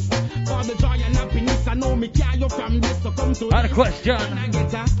kiss? For the joy and happiness, I know me carry you from this to come to. I had a question. Can I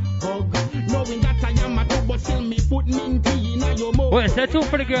get a hug? Knowing that I am a two, but still me put minty in your mouth. Where's that tune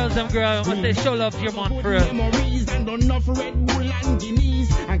for the girls, them girl? I say show love to your man for real. Memories and enough Red Bull and Guineas.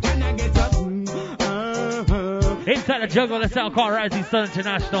 And can I get a inside the jungle, the sound called Rising Sun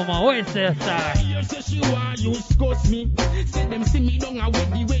International, man. Where's the side? You say she want you scuss me. Say them see me down a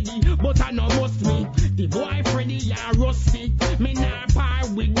weddy, but I no must me. The boy Freddy a rusty. Me nah par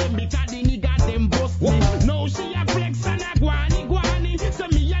with them because the nigga them bust me. Now she a flex and a guani. So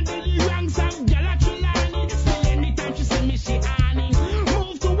me and the ranks of Gala Trillani. Still anytime she see me, she honey.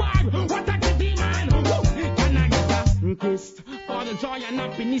 Move toward what I get the man. Can I get a kissed? For the joy and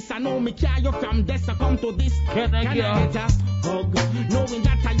happiness, I know me carry you from this, I come to this. Can I get a hug? Knowing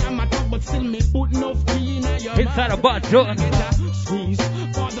that I am a top, but still me put enough tea in your inside a bottle. Squeeze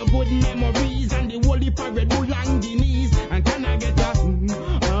for the good memories and the holy parade bull and Guineas. And can I get a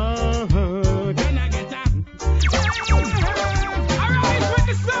can I get a alright with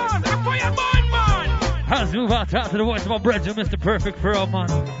the sound, up for your bond, man. Let's move out to the voice of my brother, Mr. Perfect for real, man.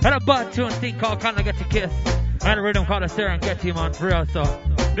 Had a bad tune thing called Can I Get a Kiss? And a rhythm called a Sarah and Get You, man, for real. So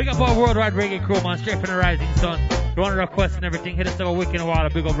big up our worldwide reggae crew, man, straight from the Rising Sun. If you want to request and everything, hit us up a week in a while,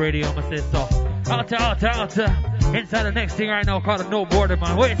 Big Up Radio, I'ma say so. Out to. Inside the next thing right now called a No Border,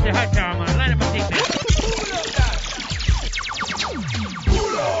 man. Wait, say hi, tower, man. Line up a thing, man.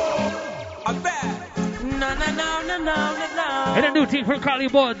 I'm back. No. And a new team from Cali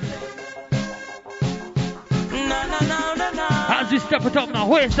Buds. No. As we step it up now,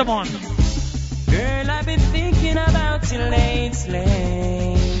 where's the man? Girl, I've been thinking about you lately.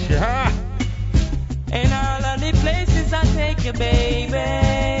 Yeah. And all of the places I take you, baby.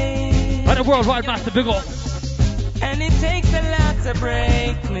 And a worldwide master, big up. And it takes a lot to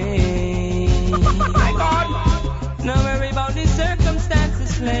break me. My God. No worry about the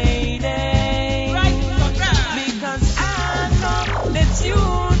circumstances, lady. Right. Because I know that you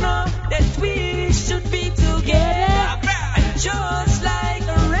know that we should be together. And just like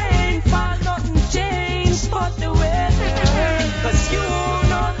a rainfall, nothing changed but the weather. Cause you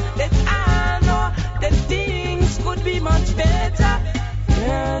know that I know that things could be much better.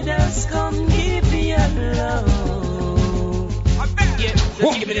 Girl, just come give me a love. Yeah,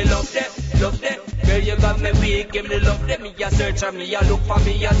 just give me the love that. Girl, you got me weak, give me the love that. Me a search and me a look for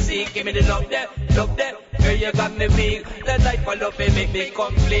me a seek. Give me the love that. Girl, you got me weak. The life of love make me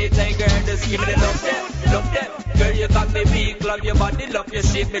complete. Hey girl, just give me the love that. Girl, you got me weak. Love your body, love your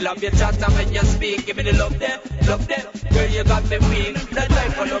shape, me love your chat and when you speak. Give me the love that. Girl, you got me weak. The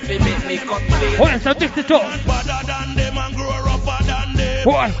life of love make me complete. What is that big to talk? Better than them and grow rougher than them.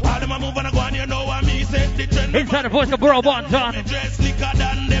 What? All them a move and a go and you know what me set the trend. Inside the voice of Borough Bonton. Dress slicker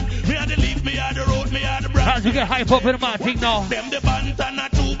than them. Me had the leaf, me had the road, me had the brand. As we get hype up in the marching now. Them the Banton a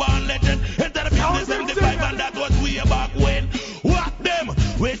two-born legend. Enter the business 75 and that was way back when. What them?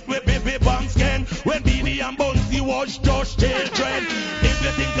 With baby banks can. When Beanie and Bunsy was just children. If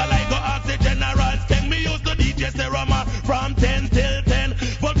you think I like go ask the general Sting. Me used to DJ Serama from 10 till 10.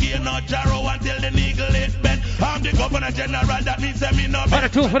 Volcano Jarrow until the needle is bent. I'm the governor general, that means that me no better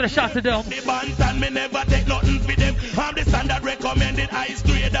two for the shots of them. The Banton me never take nothing for them. I'm the standard recommended ice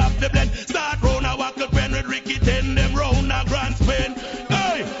grade of the blend. Start round a wackle pen with Ricky 10 them round a grand spin.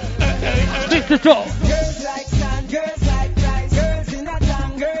 Hey. Mr. Top. Girls like sand, girls like flies, girls in a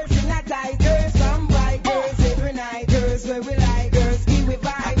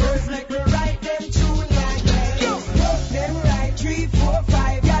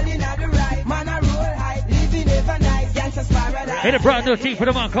In a brand new team for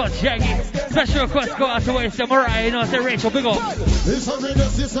the man called Shaggy. Special request go out to where it's Mariah, you know, say Rachel, big up. It's a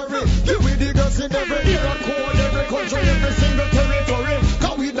give me the girls in every code, every country, every single territory.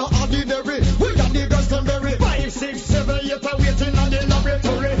 Cause we not ordinary, we got the girls and berry. 5, 6, 7, 8 are waiting on the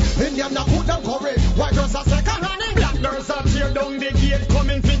laboratory. Indian are put them curry, white girls are second running. Black girls are tear down the gate,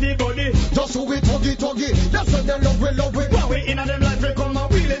 coming for the body. Just who we tuggy, that's what they love we. When we in them life, we come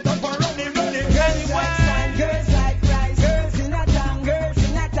and wheel it up and running. Girls like rice, girls in a tongue, girls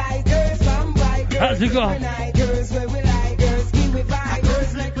in a tie, girls from bright, girls. How's it go? Girls where we like, girls give we vibe,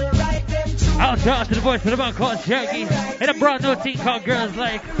 girls make we write them true. Out to the voice of the man called Shaggy. And a brand new thing called Girls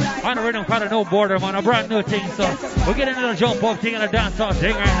Like. On a rhythm called a No Border, man. A brand new thing. So we're getting into the jump up thing and the dancehall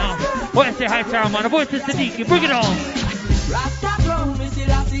thing right now. Boy, say hi, Sarah, man. The voice is Siddiqui. Bring it on. Rasta brown, we still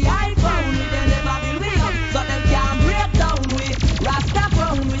have the iPhone. They never build me up, so them can't break down with. Rasta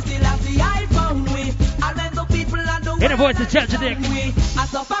brown, we still have the iPhone with. And when the people are the In the voice of Chelsea Dick. a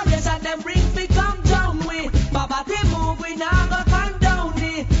separation, them bring me come down with. Baba, they move, we now go condone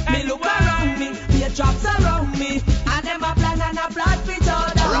me. Me look around me, be drops around me. And them a plan and a plot fit all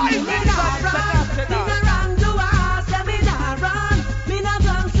down. Me not run, me not run to us, me not run. Me not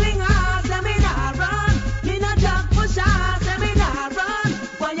gun sling us, me not run. Me not jump push us, me not run.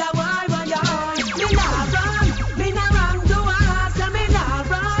 Why? Me not run, me not run to us, me not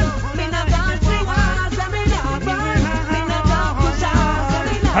run. Me not gun sling us, me not run. Me not jump push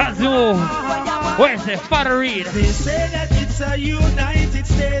us, me not run. Azul. Where's the Father Reed? They say that it's a United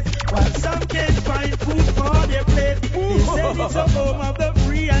States, while some can't find food for their plate. They say it's a home of the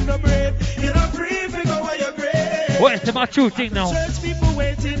free and the brave. You're not free if you go where you're great. Where's the mature thing now? Church people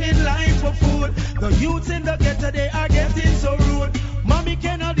waiting in line for food. The youths in the ghetto, they are getting so rude. Mommy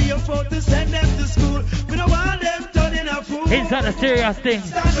cannot afford to send them to school. We don't want them turning a fool. Inside a serious thing.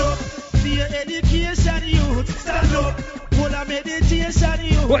 Stand up for your education, youth. Stand up. All a meditation,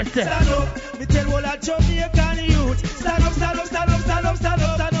 youth. What's that? Stand up. Me tell all a Jamaican youth. Stand up, stand up, stand up, stand up, stand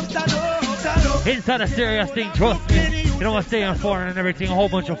up, stand up, stand up, stand up. Inside a serious thing, trust me. You don't want to stay on foreign and everything, a whole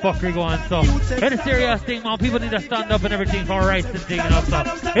bunch of fuckery going on. So, in a serious thing, man, people need to stand up and everything for rights and thing and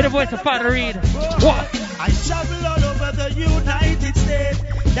stuff. In the voice of Father Reed. What? I travel all over the United States.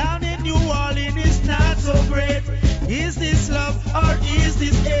 Down in New Orleans, it's not so great. Is this love or is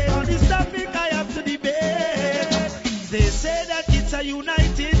this hate? On this topic, I have to debate. They say that it's a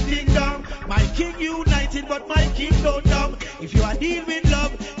united kingdom. My king united, but my kingdom dumb. If you are dealing with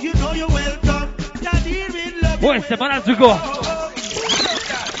love, you know you're welcome. Now deal with love. Where's the man as we go?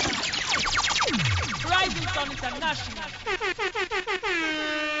 Rising Sun International.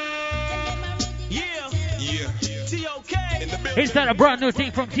 Yeah. TOK. Inside a brand new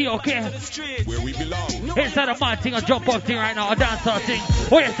thing from TOK. Where we belong. Inside a mad thing, a jump up thing right now, a dancehall thing.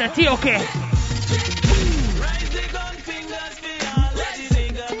 Where's the TOK?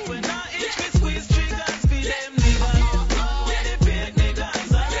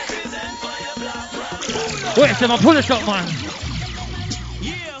 Wait, so man, pull this up, man.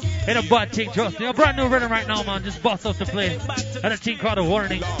 In a bad thing, trust me. A brand new rhythm right now, man. Just bust up the place. And a thing called a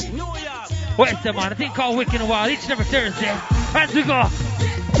warning. Wait, so man, a thing called Wicked and Wild. Each and every Thursday. As we go.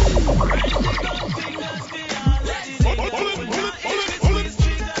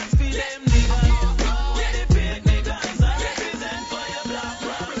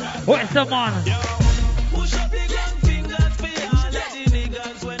 Wait, so man.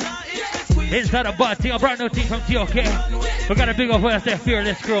 Inside a bad thing, a brand new thing from TOK. We got a big up where I say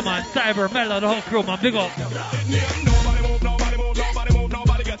Fearless crew, man. Cyber, Mellow, the whole crew, man. Big up. Nobody move, nobody move, nobody move,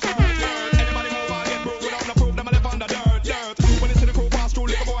 nobody gets hurt. Anybody move, I get broke without no proof, them I live under dirt. When you see the crew pass through,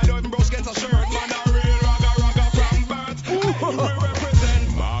 little boy don't even brush against a shirt. Man, a real ragga from birth. We represent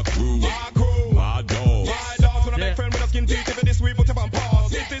my crew, my dog. My dogs, when I make friend with a skin teeth, if it is sweet, put up on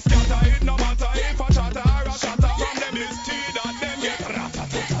pause. If this scatter, it no matter if I shatter or a shatter from them, this tea that them get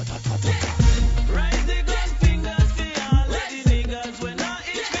ratatatatata.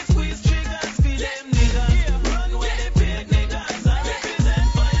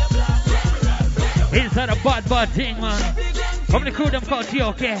 Inside a bad thing, man. From the crew, them called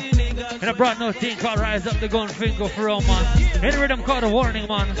TOK. And a brand new thing called Rise Up the Gun Finger for all, man. In a rhythm called a warning,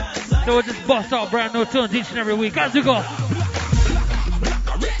 man. So we just bust out brand new tunes each and every week. As we go.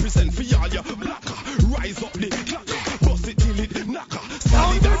 Represent for y'all, ya blacker. Rise up the clacker. Bust it till it knacker.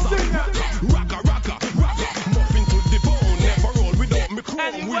 Solid as a rocker. Muffin to the bone. Never roll without me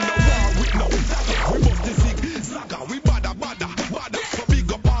chrome. We no war with no dagger. We bust the zig zagger. We bada. So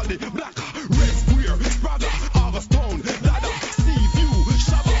big up all the blacker. Red square, spragger. Harvest stone, ladder. Sea view,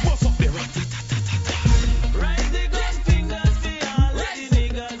 shabba. Bust up the rat-a-ta-ta-ta-ta. Rise the gun fingers for all of the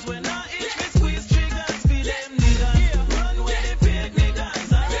niggas. When I itch, we squeeze triggers for them niggas. Run with the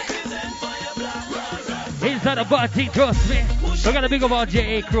Inside the body, trust me. We got a big about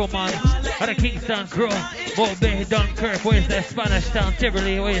JA crew, man. And the Kingston crew. Mo Bay, Dunkirk, where's that Spanish town?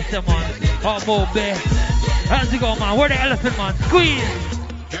 Tivoli, where's that, man? Oh, Mo Bay. How's it go, man? Where the elephant, man? Squeeze.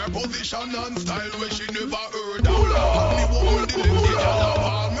 Her position and style where she never heard of. Only woman the left the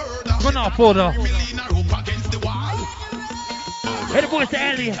all murder. Come on, photo. Me lean her up against the wall. Hey, the boys to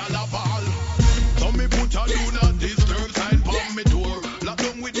Ellie. So me put a do not disturb sign on me door. Lock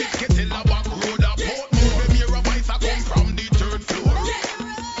down with me kettle a back road a port. Move me here a vice a come from the third floor.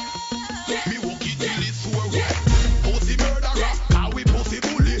 Me walk it till it's sore wet. Pussy murderer, car we pussy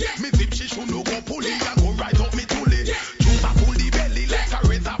bully. Me zip she should no go pulley. I go right up me tully. Juice a full the belly like a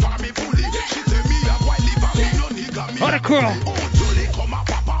razor for me fully. She say me a white liver, me no nigga me. What a crow. Oh Julie, come a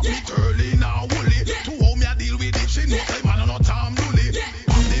pop up me curly now woolly. To how me a deal with it, she know say man no Tom Dooley.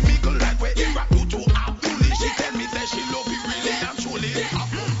 Pop the mickle like where Iraq do to Abdully. She tell me say she love it really and truly.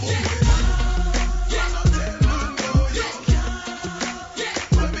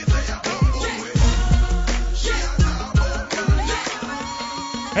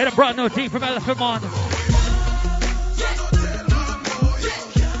 Hey, the brand new team from Elephant Man.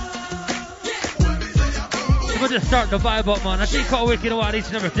 We'll just start the vibe up, man. I think how wicked what each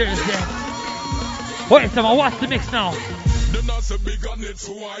and every Thursday. Wait, someone, what's the mix now? The nasa big and it's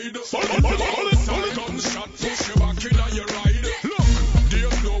wide. Gunshot push you back in your ride. Look,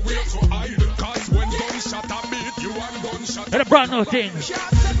 there's nowhere to hide. Cause when gunshot a beat you and gunshot. Hey, the brand new thing.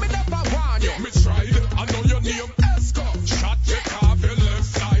 Me tried. I know your name Esco. Shot take off your left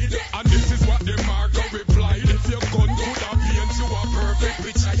side. And this is what the marker replied. If your gun could have paint you a perfect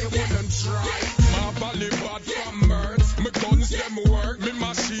picture, you wouldn't try. My bally bad from Mertz. My guns them work. Me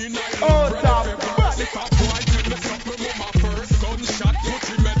machine I if I point to me something with my first gunshot, put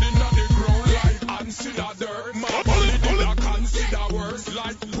him head in the ground like consider dirt. My body did I consider worse.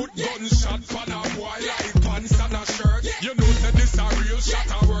 Like put gunshot on a boy like pants and a shirt. You know that this a real shot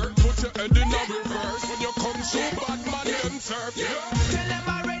at work. Put your head in a reverse. When you come through bad man them turf. Yeah. Tell them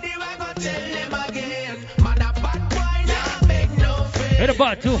already, we gon' tell them again. Man a bad boy now make no face. Hit a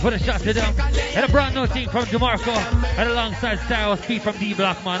bad two for the shot to them. Hit a brand new team from DeMarco. And alongside Styles P from D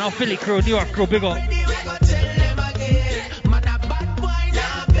Block, man. Our Philly crew, New York crew, big up.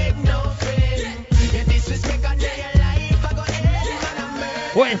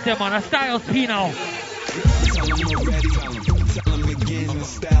 What is that, man? A Styles P now. Tell him again,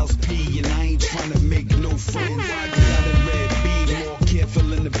 Styles P, and I ain't trying to make no friends. Got a red B, more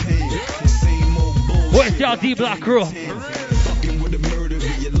careful in the pen. Same old bullshit. What is y'all D Block crew? Fucking with a murder,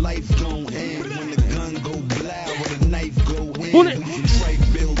 your life gon' end. When the gun go blow, when the knife go in. Bullet. We can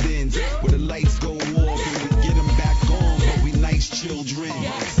strike buildings, where the lights go off, and we get them back on, but we nice children.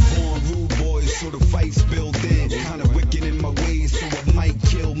 Born rude boys, so the fight's built in. Kinda wicked in my ways, so I might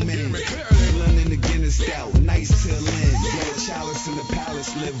kill men. London again is stout, nice till end. Blow a chalice in the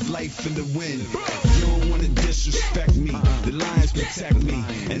palace, live life in the wind. You don't wanna disrespect me, the lions protect me,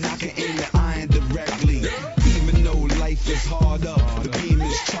 and I can aim the iron directly. Even though life is hard up, the beam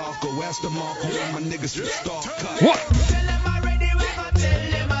is charcoal. Ask the Marco, all my niggas from Star Cut. What? Tell them already, we gon'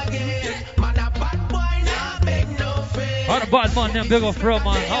 tell them again. Man a bad boy now make no face. All the bad man, them big up pro,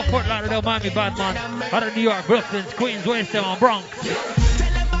 man. All Fort Lauderdale, Miami, bad man. Out of New York, Brooklyn, Queens, West Ham, and Bronx.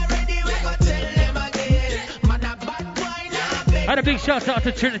 Had a big shout out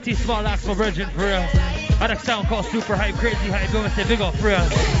to Trinity Small Axel Virgin for real. Had a sound called Super Hype, Crazy Hype. You say big up for real.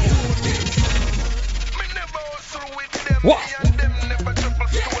 What?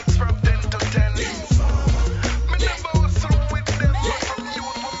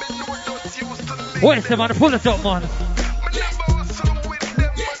 What is it, man? Pull it up, man.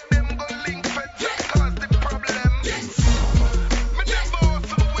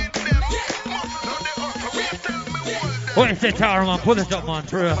 What is it, Tower, man? Pull it up, man,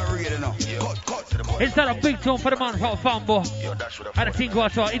 for real. Inside a big tune for the man called Fambo. I had a thing go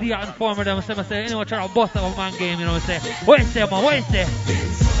out to an idiot informer them. So I say, anyone trying to bust up a man game, you know what I say? What is it, man? What is it?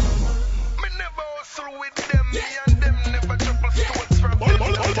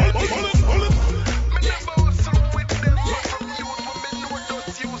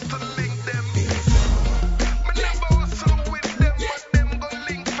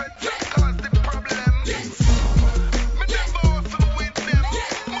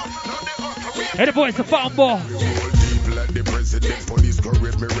 Hey, the boys, the Fambo. The president, police go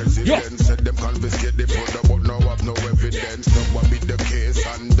raid me residence. Said them confiscate the product, but now have no evidence. That what be the case,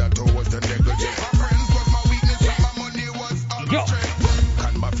 and that was the negligence. My friends was my weakness, and my money was all my strength.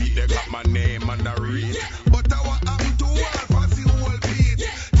 And my feet, they got my name and the read. But I want them to all pass the whole beat.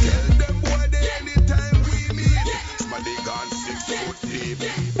 Tell them boy, they anytime we meet. Somebody gone 6 foot deep.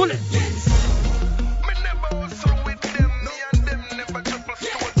 Bullet. Me never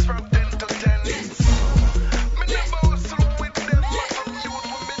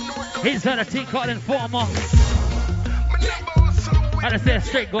Inside a team called Informer. And I say a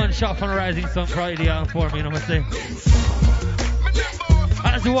straight gunshot from the Rising Sun Friday for me, you know what I'm saying?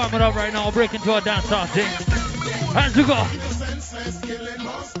 As we warm it up right now, we'll break into a dancehall thing. As we go.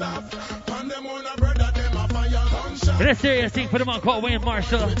 In a serious thing for the man called Wayne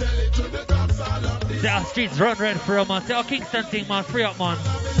Marshall. Say our streets run red for a man. Say our Kingston thing, man. Free up, man.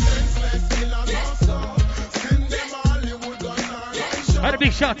 And a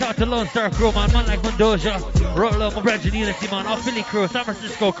big shout out to Lone Star crew, man. Man like Mendoza, Roll up, my brother Unity, man. Our Philly crew, San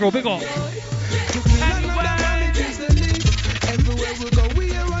Francisco crew. Big up. Everywhere we go, we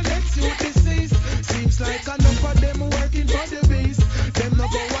hear an exude disease. Seems like enough of them working for the beast. Them no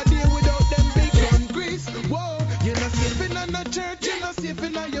go a day without them big gun grease. Whoa, you're not safe in a church, you're not safe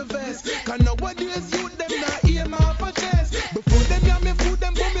in your vest. Cause nowadays youth them not aim off a chest. Before them yam me food,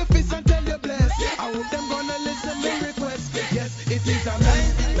 them boom your fist and tell you bless. I hope them gonna listen me request. Yes, it is a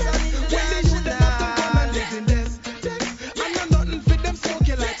nice when they youth them up and gonna live in this. And no nothing fit them smoke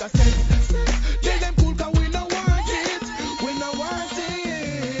you like a sex. Tell them cool cause we no want it. We no want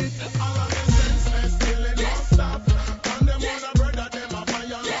it. All of them senseless killing don't stop. And them wanna brother them a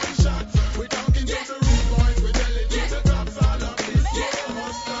fire one shot. We talking to the rude boys, we tell it to the cops. All of this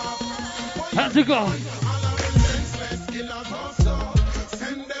must stop. How's it go? All of them senseless killers must stop.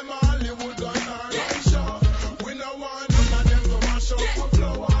 Send them Hollywood gun or gun show. We no want none of them to mash up we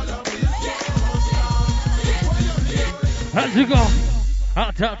flow. All of this must stop. How's it go?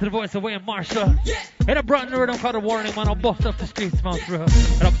 Out to the voice of Wayne Marshall. In a brand new rhythm called a warning, man. I'll bust up the streets, man, through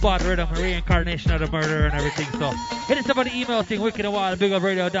and a bad rhythm, a reincarnation of the murder and everything. So hit us up on the email thing, wicked and wild,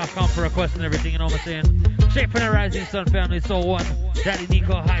 bigupradio.com for requests and everything, you know what I'm saying? Straight from the Rising Sun family, Soul One, Daddy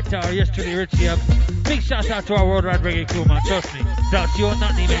Nico, Hightower, yesterday Richie up. Big shout out to our worldwide reggae crew, man. Trust me. Without you,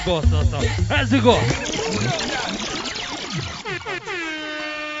 nothing even goes, so. As we go.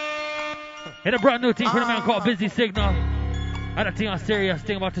 In a brand new thing for the man called Busy Signal. I don't think I'm serious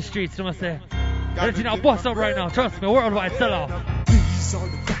thing about the streets, you know what I'm saying? Everything I'll bust up right now, trust me, worldwide sell off. These are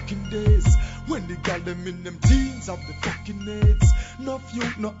the fucking days when they got them in them teens of the fucking AIDS. No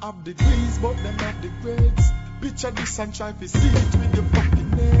youth, no have degrees, but them have the grades. Picture this and try to see it with your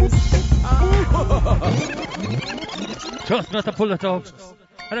fucking eyes. Trust me, I have to pull it up.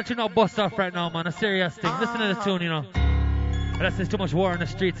 I don't you know bust off right now, man, a serious thing. Listen to the tune, you know. That's just too much war in the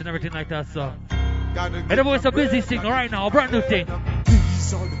streets and everything like that, so. And the voice a busy signal right now, a brand new thing.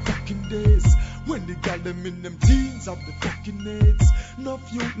 These are the fucking days when they got them in them teens of the fucking AIDS. No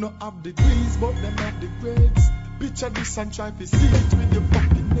youth, no have degrees, but them have the grades. Picture this and try to see it with your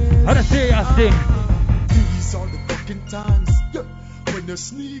fucking eyes. How the serious thing? These are the fucking times, yeah. When your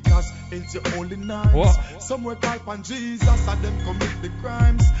sneakers ain't your only knives. What? Somewhere call on Jesus and them commit the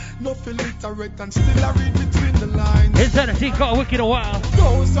crimes. No illiterate and still I read between the lines. Inside a thing called Wicked and Wild.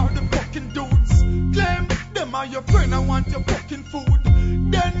 Those are the fucking dudes. Claim them are your friend and want your fucking food.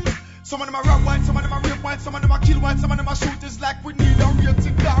 Then some of them are rob white, some of them are rape white, some of them are kill white, some of them are shooters like we need a real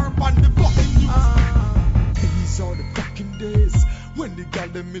cigar upon the fucking news. These are the fucking days when they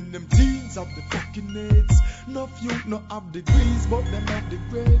got them in them teens of the fucking AIDS. No youth, no have degrees, but them have the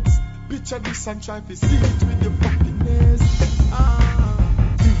grades. Picture this and try to see it with your fucking eyes.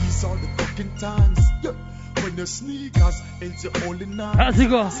 These are the fucking times, yeah. When your sneakers ain't your only knife. How's it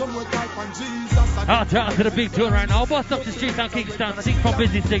go? Somewhere type on Jesus. Out to the big tune right now. Bust up the streets on Kingston. Sing from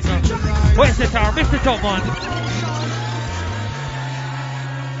Busy Signal. Where's the tower? Mix it up, man.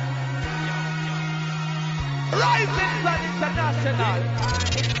 Rising Sun International.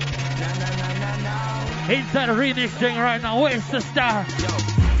 Inside a remix thing right now. Where's the star?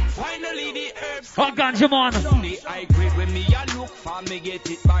 Finally the herbs. Oh, ganja man. The high grade when me a look for me get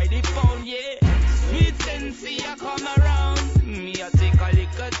it by the phone, yeah. Sweet sensei a come around. Me a take a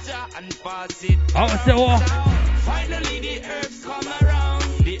little jar and pass it. Oh, say what? Finally the herbs come around.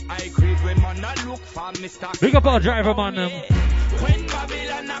 The high grade when man a look for me stock. Big up our driver man them. When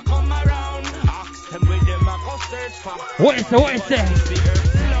Babylon a come around, ask them where them a go search for. What is it? What is it? The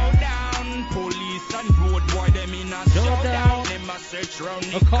herbs slow down. Police and road boy them in a showdown. Them a search round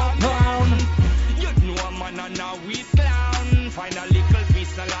the compound. You know a man and a weed clown. Find a little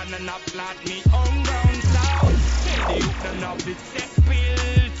piece of land and a plant me on ground sound. The youth and a big sex pill.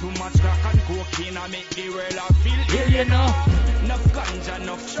 Too much crack and cocaine I make the world a feel ill, you know. Enough ganja,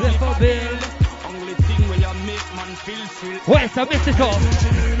 enough slipper bill. Only thing where you make man feel thrill. Wait, so mix it up.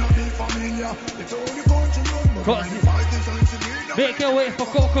 Make your way for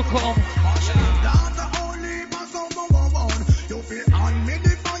Coco come.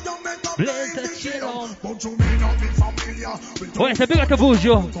 Blaze the shit on. Wait, so big up the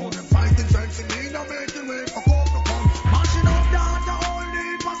Bujo.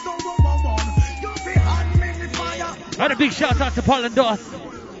 And a big shout out to Paul and Dust.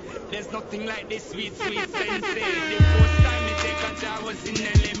 There's nothing like this sweet, sweet sensei. The first time me take a job was in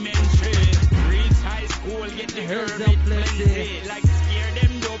elementary. Reach high school, get the herb it plenty. Like scare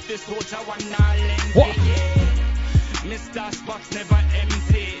them dope, the soldier one not lengthy. Yeah. Mr. Spock's never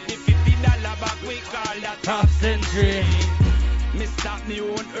empty. The $50 back we call that top century. Me stop me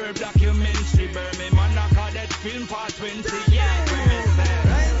own herb documentary. Burn me man, I call that film part 20. Yeah,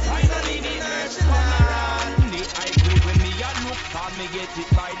 finally the herbs come around. The high grade when me a look for me get it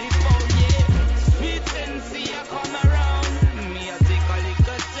by the phone. Yeah, sweet sensei a come around. Me a take a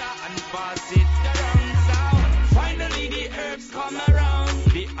little jar and pass it around. So finally the herbs come around.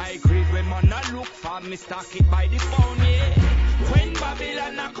 The high grade when man a look for me stock it by the phone. Yeah, when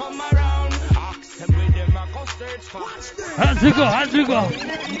Babylon a come around, ask them where them a go search for. As we go, as we go.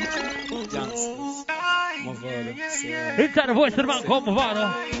 Inside the voice of the man called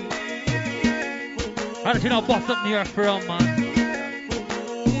Movado. How did you know boss up New York for real, man?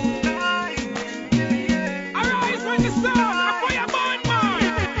 Arise when the sun, a fire burn, man.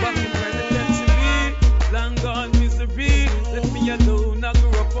 Back in penitentiary, long gone misery. Left me alone, I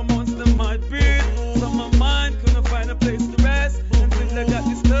grew up amongst the mud breed. So my mind couldn't find a place to rest. Until I got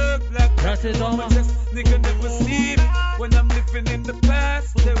this thug black that's it, on my chest. Nigga never sleep. When I'm living in the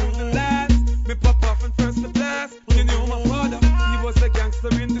past, they wouldn't last. Me pop off and first the blast. You knew my father, he was a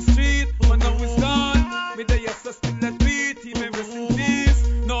gangster in the street. But now he's gone. Me the yes, I still at beat. He may rest in peace.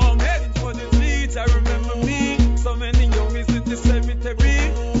 Now I'm heading for the streets. I remember me. So many youngies in the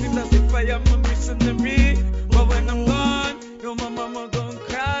cemetery. Seems as if I am a missionary. But when I'm gone, yo, my mama gon'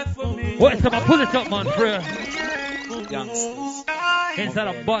 cry for me. What's up? I pull it up, man, for real. Inside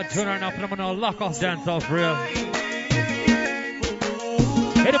a butt tuner now, and I'm gonna lock off dancehall for real.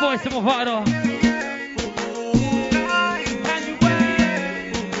 Hey, the boys, some Movado.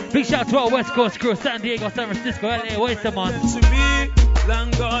 Big shout to our West Coast crew, San Diego, San Francisco, LA, what's up, man?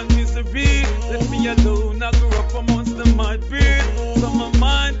 Long gone misery, left me alone. I grew up amongst the mud breed. So my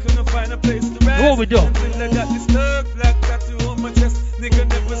mind couldn't find a place to rest. What we do? Until I got this thug black tattoo on my chest. Nigga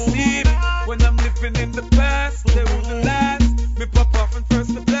never sleep. When I'm living in the past, they wouldn't last. Me pop off and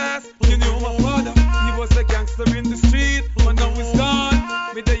first the blast. You knew my father, he was a gangster in the street. But now he's gone.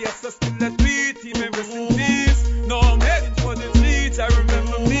 Me the yes, I still at beat. He may rest in peace. Now I'm heading for the streets. I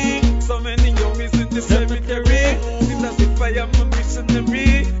remember me. So many youngies in the cemetery. Seems as if I am a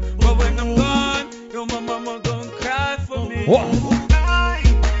missionary. But when I'm gone, yo, my mama gon' cry for me. What?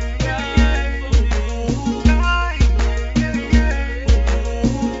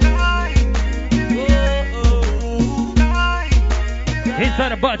 Inside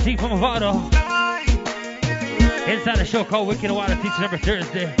the butt team from Movado. Inside the show called Wicked Water, each and every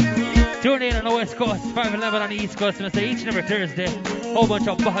Thursday. Tune in on the West Coast, 511 on the East Coast. I'm going to say each and every Thursday. Whole bunch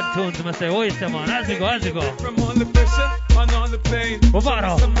of bad tunes. I'm going to say, oh, yes, man. As we go, as we go. From all the pressure and all the pain.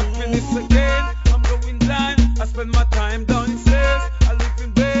 Movado. I'm again. I'm going blind. I spend my time downstairs. I live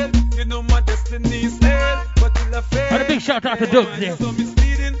in bed. You know my destiny is hell. But till I fail. And a big shout out to Doug there. So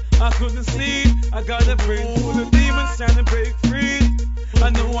misleading. I couldn't sleep. I got a brain full of demons trying to break free. I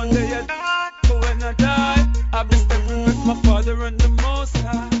know one day I die, but when I die, I'll be stepping with my father and the Most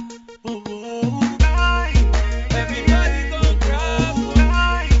High. Everybody gon' cry for me.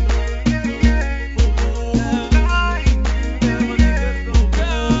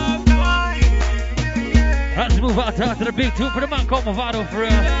 Let's move out to the big tune for the man called Movado for real.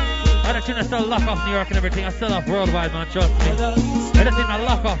 And the tune I still lock off New York and everything. I still off worldwide, man, trust me. Anything I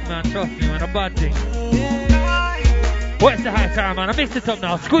lock off, man, trust me, man, a bad thing. Where's the high time, man? I mix it up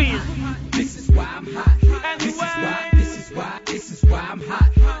now. Squeeze. This is why I'm hot. This is why. This is why. This is why I'm hot.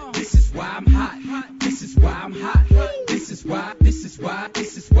 This is why I'm hot. This is why I'm hot. This is why. This is why.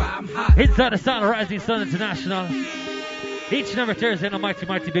 This is why I'm hot. Inside the sound of Rising Sun International. Each and every Thursday on Mighty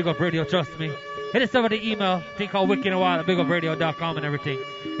Mighty Big Up Radio, trust me. Hit us over the email. Thing called Wicked and Wild at bigupradio.com and everything.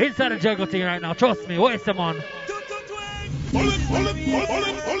 Inside the juggle thing right now, trust me. Where's the man?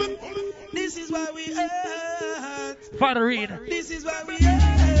 This is why we Father Reed. This is why we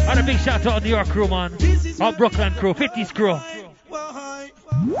And a big shout out to the New York crew, man. Our Brooklyn crew, 50s crew.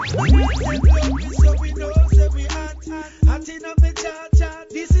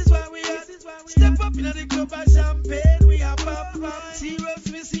 This is why we step up in the club and champagne. We have pop.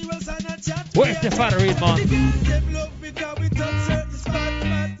 Serious and a chat. Where's the Father Reed, man? Them love because we touch certain spot,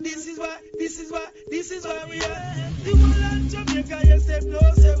 man. This is why we The whole of Jamaica, yes, them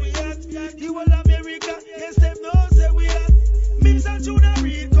know say we The whole of America, yes, them know say we Mims and Junior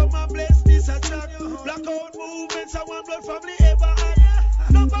Reed come and bless this a track. Blackout movements and one blood family ever had.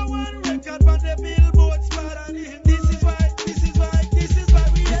 #1 record on the Billboard spot. This is why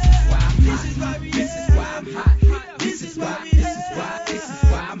we This is why I'm hot. This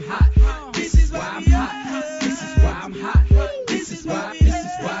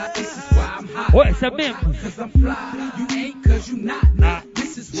it's a meme. Cause I'm fly, you ain't cause you not. Nah.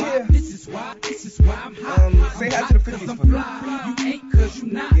 This is why, this is why, this is why I'm hot. Say hi to the 50s. Cause I'm fly, you ain't cause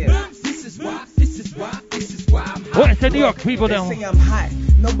you not. Yeah. This is why, this is why, this is why I'm hot. What is the New York people They down? say I'm hot.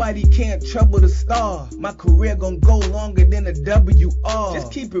 Nobody can't trouble the star. My career gon' go longer than a WR.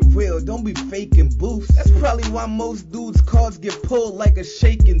 Just keep it real, don't be faking booths. That's probably why most dudes' cards get pulled like a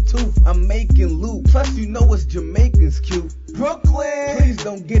shaking tooth. I'm making loot. Plus you know it's Jamaicans cute. Brooklyn, please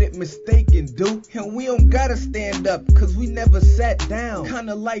don't get it mistaken, dude. And we don't gotta stand up, cause we never sat down.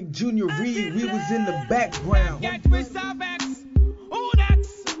 Kinda like Junior Reed, we was in the background.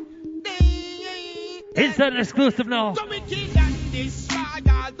 It's an exclusive now.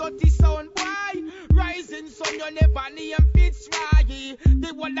 Dirty sound boy, rising sun, you never name fits right.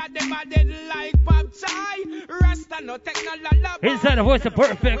 The one of them are dead like pop chai. Rasta no take no lullaby. Inside the voice of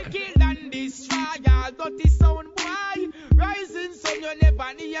perfect. We kill and destroy. Dirty sound boy, rising sun, you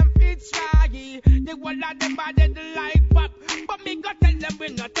never name fits right. The one of them are dead like pop. But me go tell them we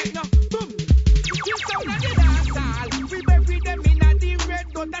no take no boom. Kill sound of the dancehall. We bury them in a the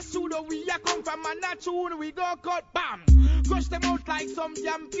red dot. That's who we a come from and a tune we go cut bam. Crush them out like some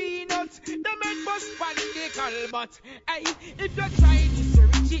damn peanuts. They make bust political, but hey, if you try this,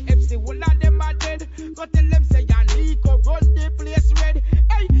 Richie FC, all of them are dead. Go tell them say Nico run the place red.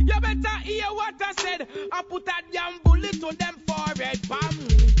 Hey, you better hear what I said. I put a damn bullet to them forehead, bam.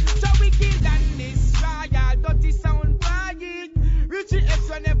 So we kill and destroy. Dirty sound bragging. Richie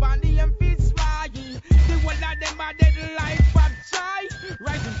FC never name fits bragging. The whole of them are dead like bad chai.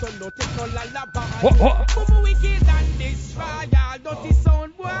 Rising sun no take no lullaby. What? We kill and destroy. Dirty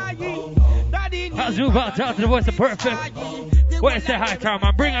sound bragging. Let's move on to the voice of perfect. Where is the high time,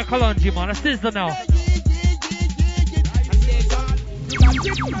 man? Bring a Kalonji, man. It's this now.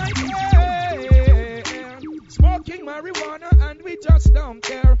 Smoking marijuana and we just don't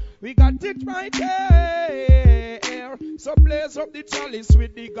care. We got it right there. So blaze up the chalice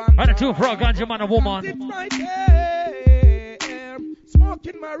with the gun. And the two frog ganja man, a woman. It right there.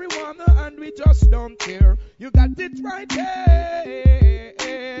 Smoking marijuana and we just don't care. You got it right there.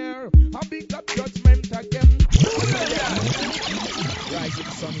 A big up judgment again. Rising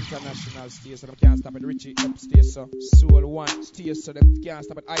Sun International station. Them can't stop at Richie Up station. Soul One station. Them can't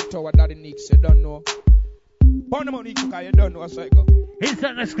stop at I Tower Daddy Nicks. You don't know. Burn them on the cooker, you don't know what's like. It's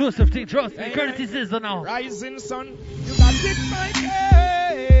an exclusive thing, trust me. Courtesy Sizzle now. Rising Sun, you got it right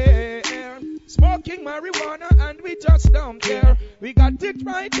there. Smoking marijuana and we just don't care. We got it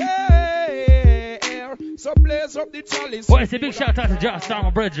right there. So blaze up the chalice. Boy, it's a big shout out to Josh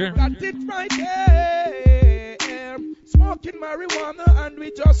Starmer, brethren. Got it right there. Smoking marijuana and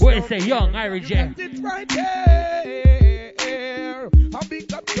we just Boy, it's a young Irish J. Got it right there. A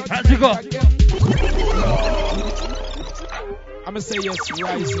big up judgment. How's it go? I'ma say yes,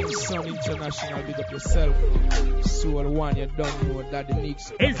 Rising Sun International, big up yourself. Soul One, you don't know that the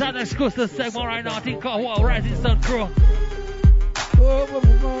Nicks. It's an exclusive segment right now, I think called what? Rising Sun Crew.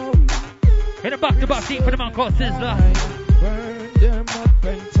 In the back-to-back team for the man called Sizzler. Burn them up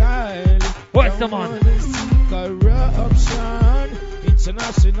entirely. What's the man? Corruption.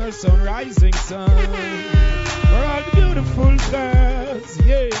 International Sun, Rising Sun. For all the beautiful girls,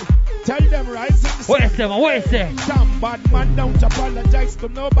 yeah. Tell them Rising Sun. What is them? What is them? Damn bad man, don't apologize to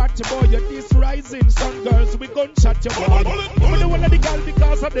nobody, boy. You're this Rising Sun girls, we gon' shut your boy. I'm the one of the girl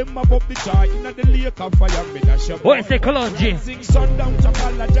because of them up the chart. In the lake of fire, me dash your boy. What is the Kalonji? Rising Sun, don't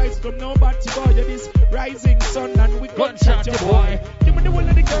apologize to nobody, boy. You're this Rising Sun and we gon' shut your boy. Give me the one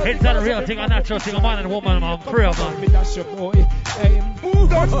of the girl. It's not a real thing, a natural thing, a man and a woman, man. For real, man. Me dash your boy.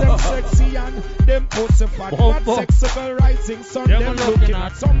 Got them sexy and them pussy fat. Not sexable Rising Sun, them looking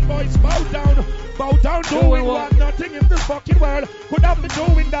at. Some boys bow down doing what? Nothing in this fucking world could have me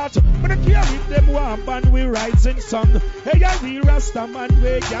doing that. But I care if them want and we Rising Sun. Hey, we Rasta man,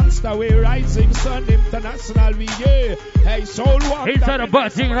 we gangsta, we Rising Sun International, we yeah. Hey, Soul One. He's on a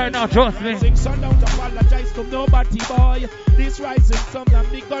bad thing right now, trust me. Rising Sun, don't apologize to nobody, boy. This Rising Sun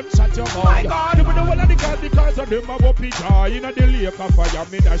and me gun shot your boy. My God, you know all of the girls because of them have up the joy. In the lake of fire,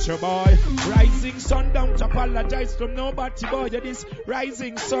 me dash your boy. Rising Sun, don't apologize to nobody, boy. This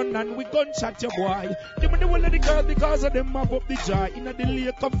Rising Sun and we gun shot your boy. You know all of the girls because of them have up the joy. In the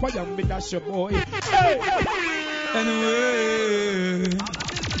lake of fire, me dash your boy. Hey. Anyway,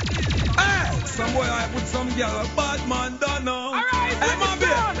 hey, some boy I put some girl, a bad man don't know. Alright, hey, my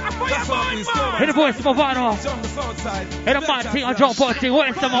baby, that's what we saw. Hey, the voice of Mavano. Jump the south side. Hey, the man thing, I jump out thing. What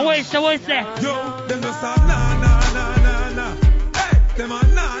is them? What is them? What is them? Yo, them just a na. Hey, them a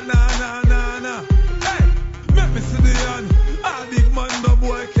na. Hey, make me see the hand. A big man, the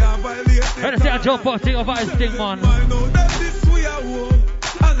boy can't violate it. Hey, say I jump out thing of ice thing, man. I know that this way I walk.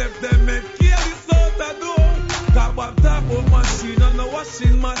 And if them make care this Talk about machine and a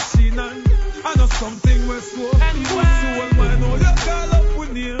washing machine and I know something we so. And soul man, know you call up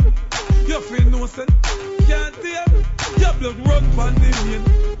with name. You feel no sense, can't tame. Your blood run pon the lane,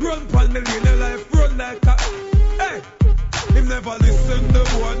 run pon the lane. Your life run like a. Hey, him never listen. The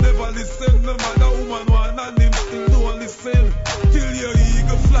boy never listen. The man a woman one and him still don't listen. Till your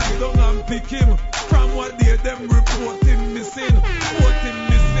eagle fly down and pick him. From what day them report him missing. Report him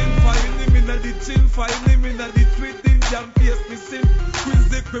missing. Find him in the chin. Find him in the tweet. In jam face missing.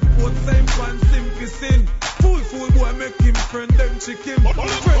 Quincy report same fan simple sin. Fool boy make him friend them chicken.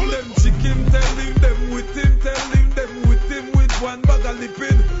 Friend them chicken. Tell him them with him. Tell him them with him. With one bag of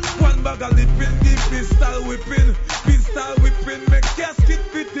lipping. One bag of lipping. The pistol whipping. Pistol whipping. Make casket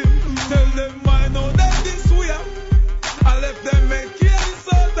fit him. Tell them I know that this way. I left them make candy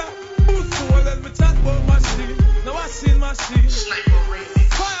soda. Boost hole and me chat about machine. Now washing machine.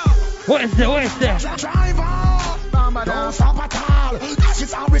 Fire. What is that? Driver, don't stop at all. This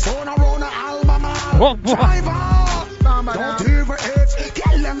is how we turn around an album. Driver, don't overage.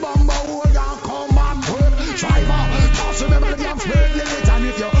 Kill them bumbo hole and come and work. Driver, just remember the damn speed limit. And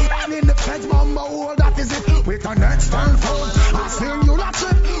if you're running the fence bumbo hole, that is it. With the next turn phone, I sing you that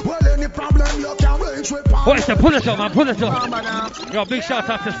shit. Well, any problem you can reach with. What is that? Pull it up, man. Pull it up. Yo, big shout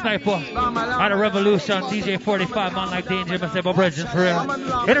out to Sniper. Out of Revolution, DJ 45, man like Danger, I say my brethren for real.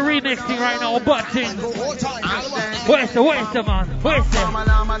 Hit a remix thing right now, butt thing. What is that, man? What is that?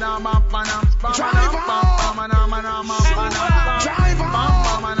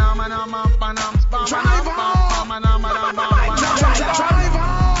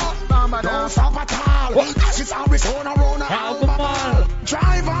 Don't stop at all. This is how we turn around an album.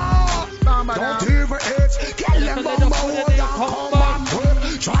 Driver, don't overage. Kill them bumbo hole and come back.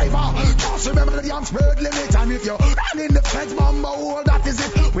 Driver, just remember the damn speed limit. And if you're running the fence bumbo hole, that is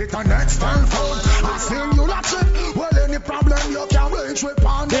it. With the next turn phone, I sing you that shit. Well, any problem you can reach with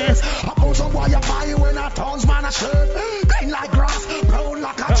on this. I put some boy you buy when a tongues man a shirt. Green like grass, brown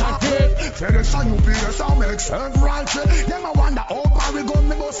like a chocolate. Finish so you be a so make sense right. Them I wonder how barrel gun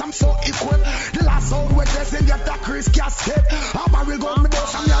me boss I'm so equipped. The last sound with this and get that Chris casket. How barrel gun me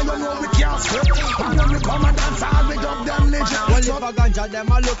boss I'm yeah you know we can't skip. And when we come and dance all we got them ninja. Well if a ganja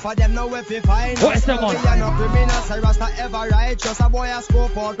them I look for them now if you find us. What is that, man? We are no criminals, I rasta ever righteous. A boy a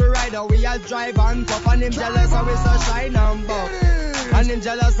scope out we ride out we a drive and puff. And him jealous how we so shine and buff. And him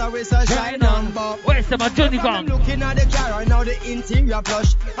jealous how we so shine and buff. What is that, man? Johnny Bang. Looking at the car and now the interior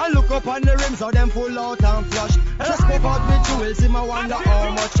flush. And look up on the rims how them pull out and flush. And I scope out with jewels him I wonder how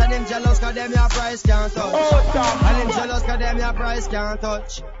much. And him jealous cause them your price can't touch. And him jealous cause them your price can't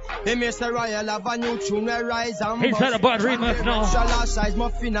touch. Him Mr. Royal have a new tune where rise and he's had a bad remix now. Extra size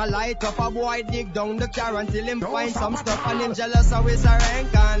muffin a light up. A boy dig down the car until him find some stuff. And him jealous how it's a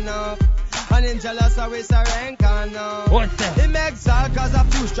rank enough. And him jealous how it's a rank enough. What's that? Him exalt cause a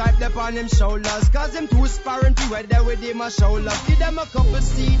few stripe up on him shoulders. Cause him too sparring to where there with him a show love. Give them a couple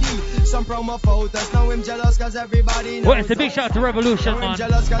CD, some promo photos. Now him jealous cause everybody knows. Well, it's a big shout to Revolution, man.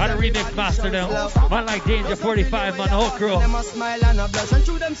 Out of remix master them. Man like Danger 45, man, the whole crew. Them a smile and a blush. And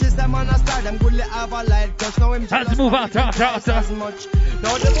through them system and a star, them goodly have a light crush. Now him jealous. Let's move out. As much.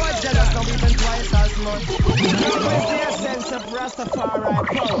 Now the boy jealous, now even twice as much. Now is the essence of Rastafari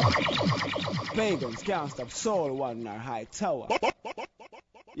power. Pagans can't stop soul one in our high tower.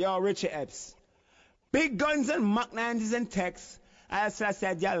 Yo, Richie Epps. Big guns and Mach 90s and techs. I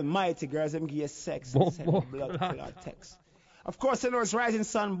said the almighty girls them give you sex. Blood clot text. Of course, you know it's Rising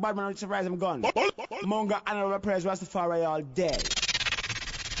Sun, Badman Richie Rising Gun. Monga Honorable Praise Rastafari all dead.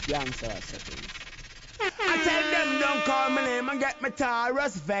 Youngster settings. I tell them don't call my name and get me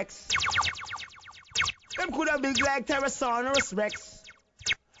Taurus Vex. Them could have big like Tyrannosaurus Rex.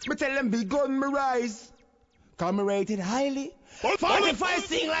 Me tell them big gun me rise. Cause me rated highly. 45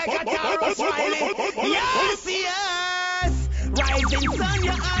 sing like a Taurus Riley. Yes, yes. Rising sun,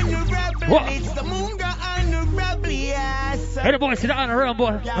 you're honorable. It's the Munga honorable, yes. Hey, the boys sit down around,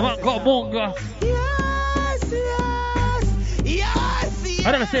 boy. The man called Munga. Yes, yes. Yes, yes.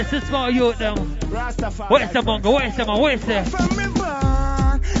 I never say sit small youth now. Rastafari. What is the Munga? What is the man? What is that? From me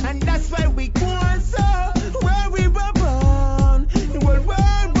born, and that's why we go on so. Where we were born. We're born.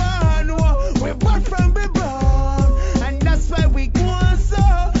 We're born from the born, and that's why we go on so.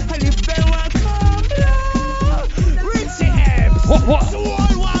 And if they want come down, Richie Epps. What? So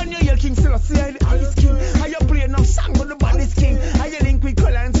all one you king still see the ice king. How you play no song but the body's king. How you link with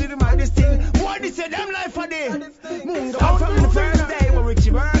color and see the man this thing. What is it them life for day? Munga from the first day, but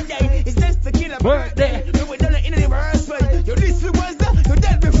Richie birthday is just the killer birthday. We done it in the reverse way. You this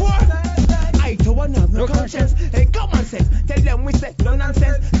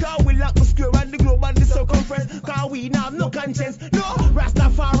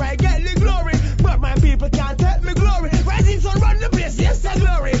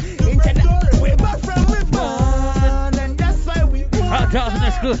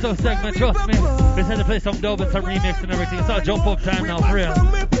exclusive segment, trust me. We had to play some dub and some remix and everything. It's all jump up time now, for real.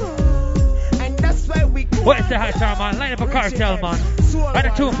 Where's the high star, man? Line up a cartel, man. And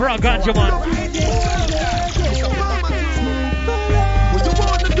a tune for our ganja, man.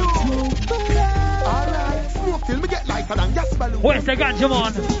 Where's the ganja,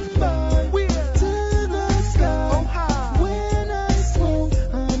 man?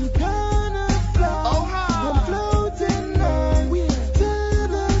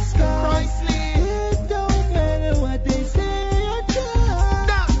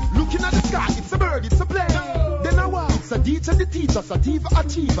 Teacher, the teacher, sativa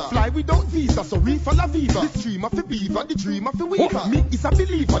achiever. Fly without visa, so reefer la viva. The dream of the beaver, the dream of the weaver. Me is a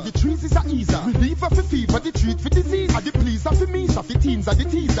believer, the trees is a easer. Reliever for fever, the treat for disease. Are the pleaser for me, so for teens are the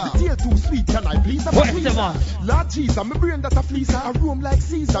teaser. The tail too sweet, can I please a pleaser? Lord Jesus, my brain that a fleecer. I roam like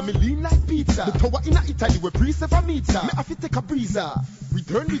Caesar, me lean like pizza. The tower in Italy where priest ever meet me have to take a breezer.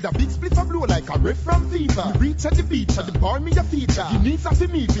 Return with a big split of blow like a riff from fever. We reach at the beach, at the bar me a feature. You need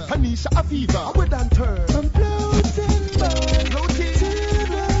something me with Tanisha Aviva. I would and turn. I'm floating.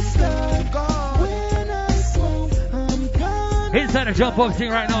 Inside the jump up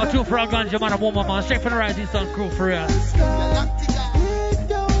scene right now, two for our ganja man, a woman man, straight from the Rising Sun crew for real.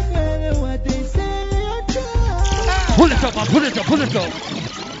 Pull it up, man, pull it up, pull it up.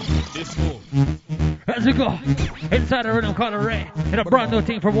 As we go, inside the rhythm called a Ray, in a brand new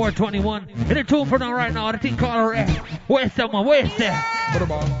thing for Ward 21. In a tune for now right now, the thing called a Ray. Where's that man, where's that?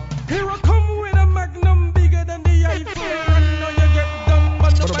 Here I come with a magnum bigger than the Eiffel. And now you get done,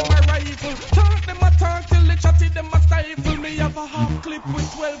 man, by my rifle. Talk them a talk till they chatty them a stifle. Me have a half clip with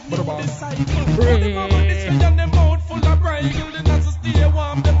 12 new disciples. Them a this way and them mouth full of bridle. Then as I stay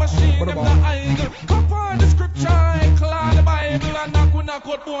warm, them machine, them the idle. Cup on the scripture, and claw the Bible. And knock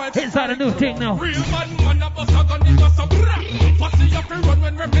out boy. Inside a new thing now. Real bad man, a bus a gun, he bust a brah. Pussy up and run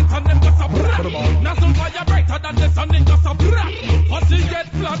when Remington, them bust a brah. Nozzle fire brighter than the sun, it just a brah. Pussy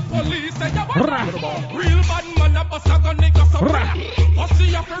get blood, police, say ya brah. Real bad man, a bus a gun, he just a brah.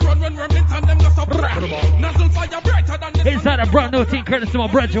 Pussy up and run when Remington, them just a brah. Nozzle fire brighter than the sun. Inside a brand new thing, courtesy of my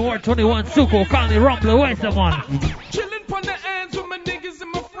brother, Ward 21, Suko, Conley, Rumble, where's the man? Chillin' pon the ends with my niggas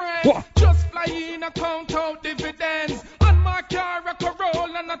and my friends. What? Just fly in, account out dividends. On my car, a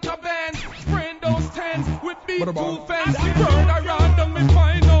Corolla and a Benz. Spraying those tens with big two fans. Burn around them and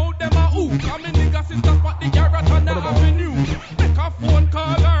find out them a who. I'm in niggas is just what the garage on the avenue. Make a phone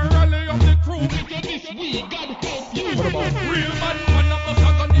call and rally up the crew. Because this week, God help you. Real bad man, a bus a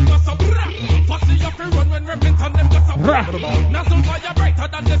gun, it just a brah. Pussy up and run when Remington, them just a brah. Nozzle fire brighter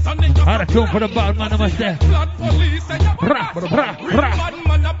than the sun, it just a brah. Out of tune for the bad man, I must say. Blood police, say ya brah. Real bad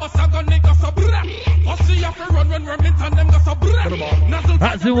man, a bus a gun, it just a brah. Pussy up and run when Remington, them just a brah. Nozzle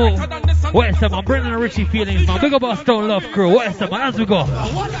as we move, where's the man? Brendan and Richie feelings, man. Big up Stone Love crew. Where's the man? As we go. Low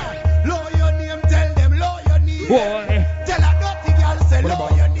your name, tell them low your name. Boy. Tell a dirty girl, say low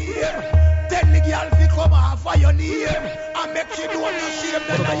your name. Tell the girl fi come off for your name. And make she know no shame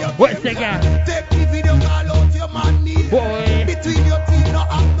than your. Where's the girl? Take the video, call out your man name. Boy. Between your teeth, no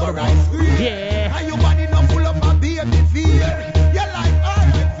have no rice cream. Yeah. And your body no full of a baby fear. You like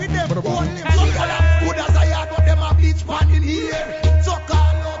alright for them only. Some color good as I had, but them a bleach pan in here. So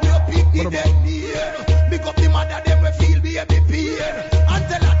call up your pick the dead near. Big up the mother, them we feel baby peer. And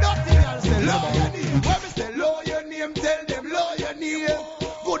tell a dirty girl, say low your name. When me say low your name, tell them low your name.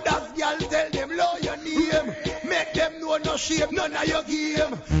 Good as girl, tell them low your name. Make them know no shame, none of your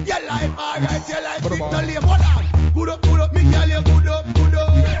game. Your life alright, your life is no lame. Hold on, good up, me girl, you good up.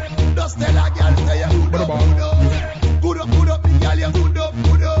 Just tell a girl, say you good up. Good up, me girl, you good up.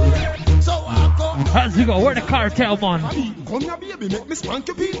 So I come. As we go, where the cartel, man? Come here, baby, make me spank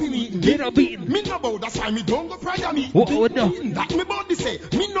your pee me. Get a beating. Me no bow, that's why me don't go prior me. What the? That me body say,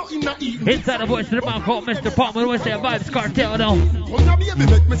 me no in a eat. Inside the voice of the man called Mr. Palmer, where's that vibes cartel now? Come here,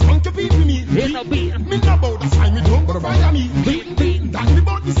 baby, make me spank your pee me. Get a beating. Me no bow, that's why me don't go prior me. Beating. That me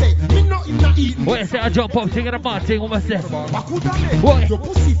body say, me no in a eat. Where's that jump up, singing a man thing, what say? What? Your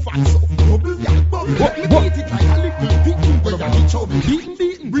pussy fat so, double gal bubble. Let me beat it like a little beating, where you get trouble.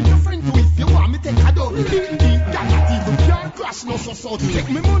 Beating, bring your friend to if you want me take a double. Beating, that not even can't crash no so. Take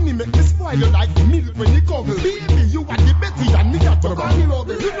me money, make me spoil you like milk when you come. Baby, you are the Betty and me got to call me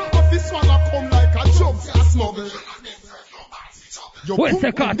rubble. You know if this one come like a job, a smuggle. Where's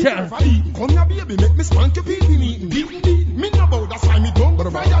the cartel? Come here, baby, make me spank your pee me. Me no bow, that's why me don't go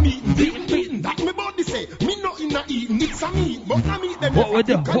fire me. Beating, that me body say, me no in a eating. It's a me, but I meet them. What with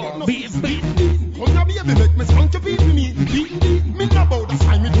the what? Beating. Come here, baby, make me spank your pee me. Me no bow, that's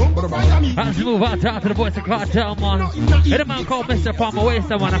why me don't go As we move on to the voice of Cartel, man. Hit a man called Mr. Palmer Waste,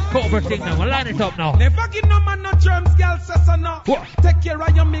 man. A Cobra thing now. Line it up now. Never give no man no germs, girl, says so no. Take care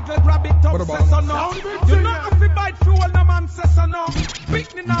of your middle, grab it up, says so no. You know if you bite through all no man, says so no.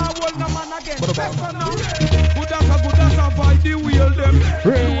 Pick me now, all no man again, says so no. Good as avoid the wheel them.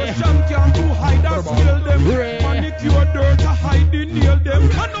 Do a champion to hide and skill them. Manicure dirt to hide the nail them.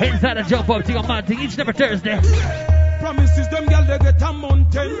 Inside a jump up to your man thing each and every Thursday. Promises them girl they get a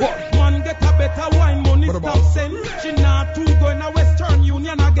mountain. Man get a better wine, money stop send. She not too going a Western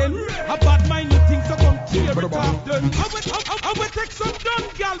Union again. A bad mind you think so come clear it off then. I will take some done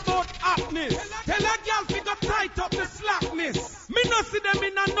girl about hotness. Tell a girl figure tight up the slackness. Me no see them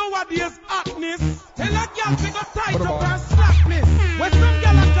in a nowadays hotness. Tell a girl figure tight up her slackness. When some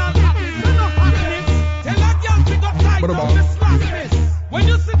girl a call hotness, me no hotness. Tell a girl figure tight up the slackness. When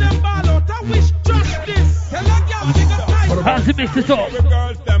you see them ball out, I wish justice. Tell a girl figure tight up. How's it mix this up?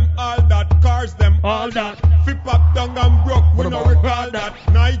 Girls them all that, cars them all that. Flip up down and broke, we no recall that.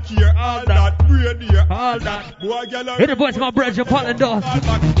 Nike all that, radio all that. Boy, girl, hit the voice of my brother, Pollen Dust.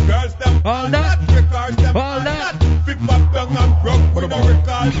 Girls them all that. Cars them all that. Flip up down and broke, we no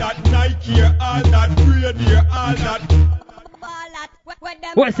recall that. Nike all that, radio all that.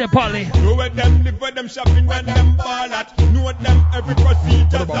 What's the Polly? Know where them live, where them shopping, when them ball at. Know them every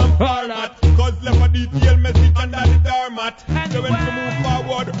procedure, them ball at. Cause left a detail message under the doormat. So when we move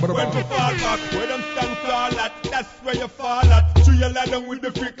forward, when we fall back, where them stand tall at, that's where you fall at. So you lie down with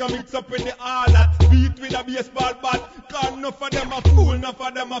the freak and mix up with the all at. Beat with a baseball bat. Cause enough of them a fool, enough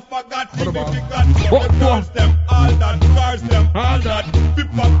of them a forgot. Significant. Girls them all that, cars them all that.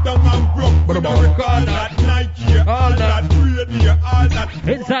 Flip up down and broke, we don't recall that. Nike all that, radio all that.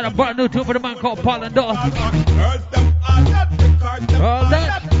 Inside a brand new tune for the man called Pollen Dust. Girls them all that, cars them all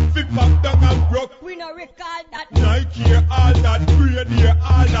that. Flip up down and broke. We no recall that. Nike all that, radio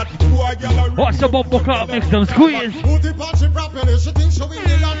all that. Boy, girl, watch the bumper clock, mix them squeeze. Put the party properly, she thinks she win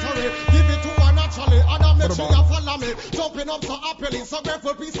the lottery. Give it to her naturally, and I make sure you follow me. Jumping up so happily, so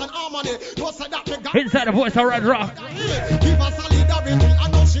grateful, peace and harmony. Don't say that me got inside the voice of Red Rock. Give her solidarity, I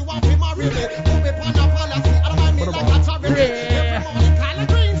know she want to marry me. Put me on a policy, and mind me like a charity. Every morning, Kyla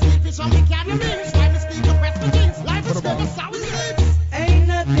Green, sleep fish and me carry rings. Why me speak the press the jeans? Life is never sour sleeps. Ain't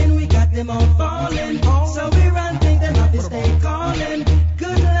nothing, we got them all falling. So we run, think them have to stay calling.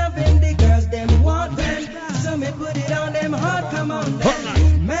 Good loving, the girls them want them. So me put it on them hard, come on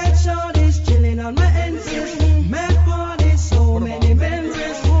then. Mad shorties chilling on my entrance. Mad parties, so many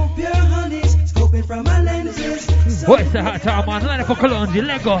memories. Pure honeys, scoping from my lenses. What's the hot time man? Line up for Cologne,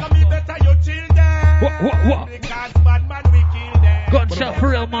 Lego. What? Gunshot for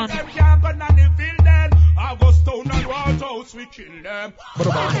real, man. I go stone and water house, we kill them.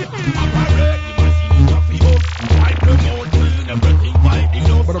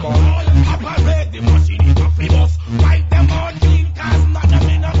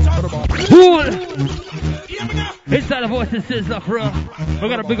 Inside the voice of Sizzler for real. We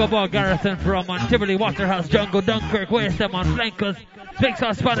got a big up our Garrison from on Tivoli, Waterhouse, Jungle, Dunkirk, West Ham on Flankers, Speaks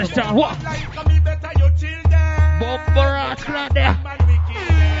our Spanish Town. What? Bombarats right there.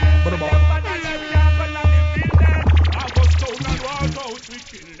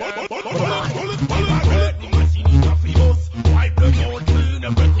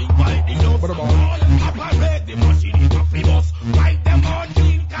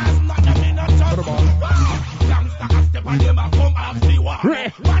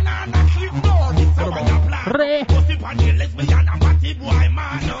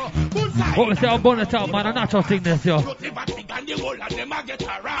 What was that bonus top man? I'm not trusting this, yo. Don't feel like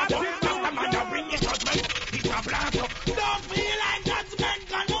judgment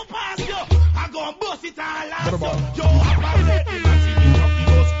gonna pass you. I go bust it all out. Yo,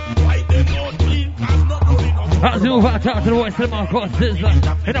 wipe them out clean, cause not knowing of. As we move out to the voice of the man called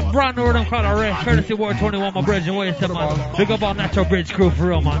Sizzler. In a brand new rhythm called a Ray, courtesy War 21, my bridge and waste, man. Big up our Natural Bridge crew for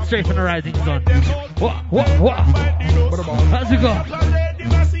real, man. Straight from the Rising Sun. What? How's we go?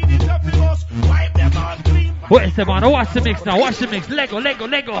 Wait a man, watch the mix now, watch the mix. Lego.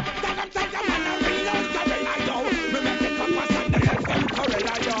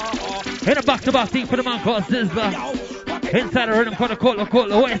 In a back-to-back thing for the man called Sizzler. Inside the rhythm called the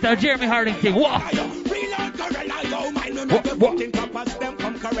Cola. Where's that Jeremy Harding thing? What?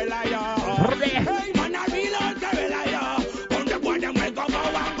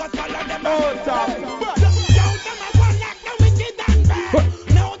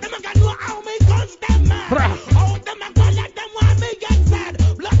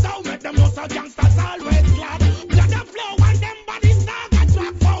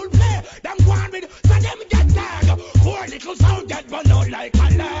 Sound get burned out like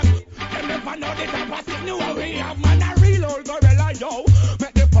a lamb. man know the type of thing you we have, man a real old gorilla, yo.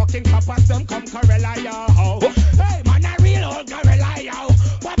 Make the fucking coppers them come corella, yo. Hey, man a real old gorilla, yo.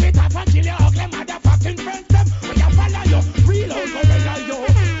 Pop it up and kill your ugly motherfucking friends, them. When you follow you, real old gorilla, yo.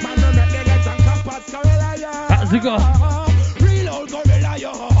 Man no make the legs and coppers corella, yo. How's it go? Real old gorilla,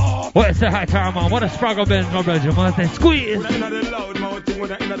 yo. What's the high car, man? What a spraggle bend, my brother. Man, say squeeze.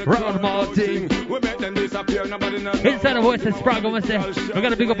 Round mouth thing. Inside the voice of Spraggle, man, say, we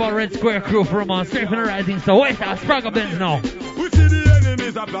gotta big up our Red Square crew for a man. Straight from the Rising. So, where's our Spraggle bends now? We see the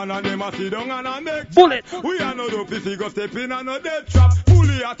enemies a plan and them a sit down and a make bullet. We are no do fizzy go step in and no dead trap.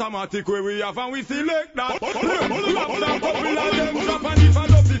 Fully automatic where we have and we select that. Laps and couple of them trap and if a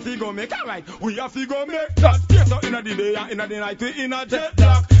no fizzy go make alright, we have to go make that. Yes, out inna the day and inna the night we inna jet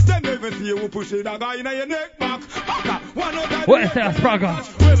black. Then they even see you push it a guy inna your neck back. Where's our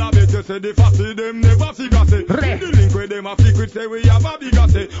Spraggle? Well, I bet you say the fussy them never figure say. The link with them a secret say we have a bigger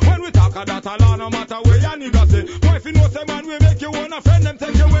say. When we talk of that a law no matter where your nigga say. Boy, if you know say man we make you wanna friend them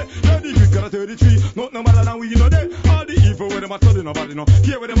take you away. You're the quick at 33, not no matter than we know they. All the evil where them a study nobody know.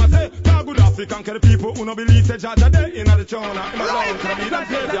 Hear what them a say. Now good African care people who no believe say Jah day in the China. In the Lord can be that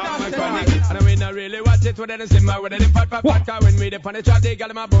savior. And we not really watch it when they simmer when they pat when we dip on the track they got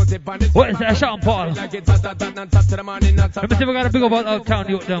them about it on this. What is that, Sean Paul? Like it's hot non-stop to the morning non-stop. Let me see if we got a big about Uptown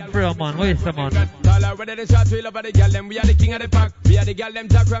Youth them for real, man. Where's the man? Dollar whether they shot we love the girl them. We are the king of the pack. We are the girl them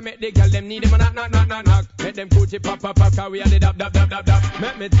jack make the girl them need them knock. Make them coochie pop cause we are the dab.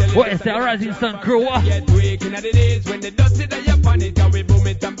 Let me tell you. What is that Rising Sun crew? What? Get weak in the days when they dust it that you pan it and we boom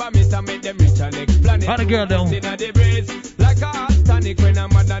it and bam it and make them rich and next planet. How the girl down? In the breeze like a hot tonic when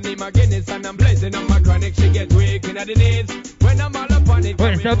I'm under my Guinness and I'm blazing on my chronic. She get weak in the knees when I'm all up on it.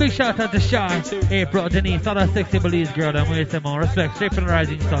 Wait, so big shout out to Sean, April, Denise, all that sexy Belize girl, and where's them on? Respect, straight from the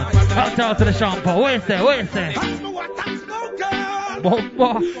Rising Sun. Shout out to the Sean Paul. Where's that?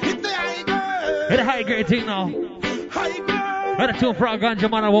 It's the high grade thing now. What a tune for a ganja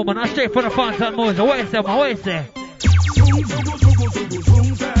man and woman. That's straight from the Fountain Moses. Where's that, man? Where's that?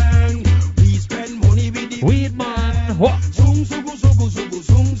 We spend money with the weed man. What?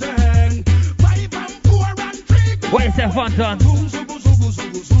 Where's that Fountain?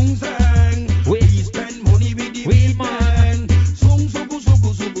 We spend money with the weed man.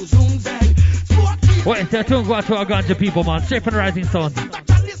 Where's that tune go out to our ganja people, man? Straight from the Rising Sun.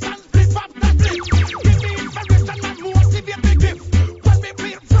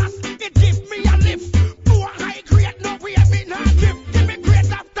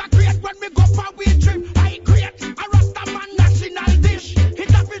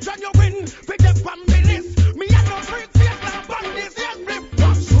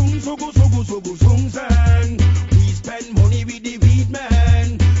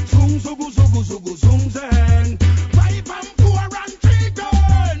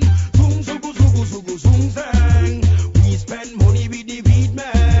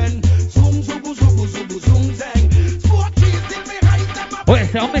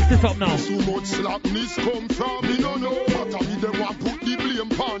 I'll mix this up now. So much slackness come from me, no, but I be the one put the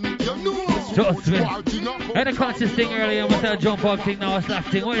blame on, you know. Just me. I had a conscious thing earlier with that jump up thing, now a slap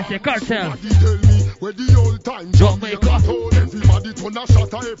thing. What is it? Cartel. Tell me where the old time Jamaica. Everybody turn a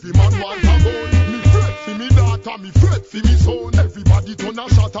shot, every man want a gun. Me fret for me daughter, me fret for me son. Everybody turn a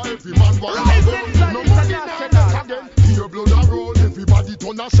shot, every man want a gun. No money now again. Your blood a roll. Everybody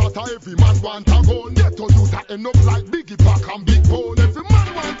turn a shot, every man want a gun. Get to you that end up like Biggie Pack and Big Bone. Every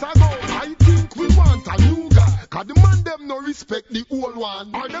man want a gun. I think we want a new guy. Cause the man them no respect the old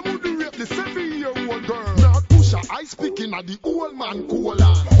one. Or them would rape the 7-year-old girl. Now push a I speaking at the old man cool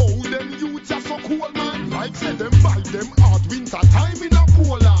on. How them youths are so cool, man. Like say them buy them hard winter time in a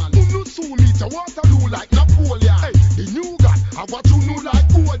Poland. Who no soon eat a Waterloo like Napoleon. Hey, the new guy, I what you know like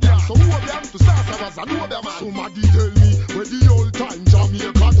Odeon. So Odeon to start as a Odeon man. Somebody tell me where the old time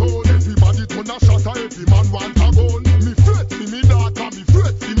Jamaica town. Everybody turn a shot, every man want a gun. Me fret for me daughter, me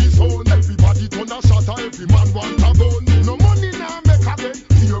fret for me son. Everybody turn a shot, every man want a gun. No money now make again.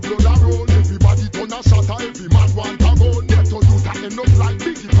 Your blood a run. Everybody turn a shot, every man want a gun. Get to you that end up like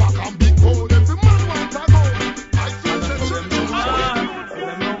Biggie Pack and Big Bone. Every man want a gun. I feel the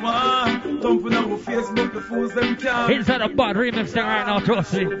Inside a bad remix thing right now,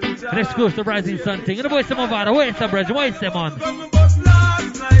 trust me. An exclusive Rising Sun thing. And the boys some of our waste of bridge. Waste them on.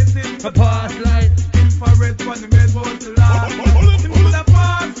 A past light.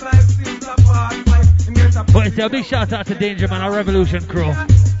 Boys, a big shout out to Danger Man, our Revolution crew.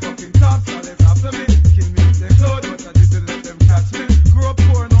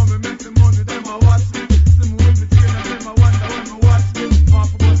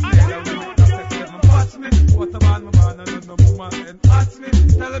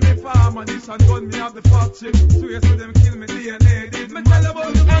 Telling me farmer, this and gun me have the fuck shit. So you see them kill me DNA. Did me tell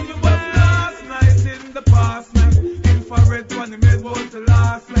about the man you was last night in the past night. Infrared one, he made was the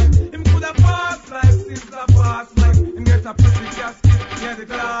last night. Him could have passed life since the past night. Him get a pussy casket, yeah the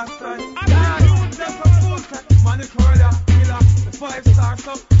glass time. Yeah, you just a fool, man is murder, killer. The 5-star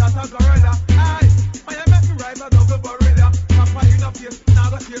stuff, that's a gorilla. Aye, I make me rise a double barilla. Papa in a face, now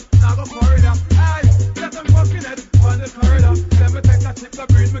go chase, now go corridor. Aye, let them fucking head on the corridor. Let me take a chip to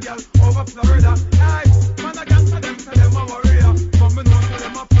breed me girl over Florida. Aye, man a gangster them, tell them a warrior. But me know tell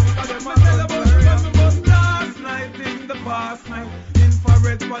them a fool, tell them a tell about the man was last night in the past night.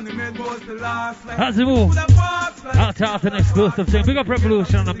 Infrared one, the man was the last night. As we move out to an exclusive thing, big up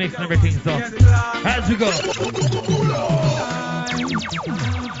Revolution on the mix and everything, so as we go.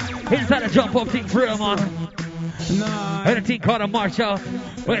 Inside the jump up thing for real, man. Anything called a march out.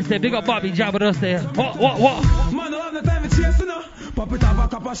 Wait, say big up Bobby Jab with us there. What? Man, don't have no time for chasing her. Pop it, have a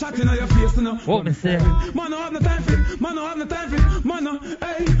couple shot in your face, you know. What me say? Man, don't have no time for it. Man, don't have no time for it. Man,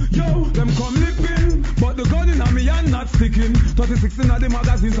 hey, yo, them come lipping. But the gun in me and not sticking. 36 in the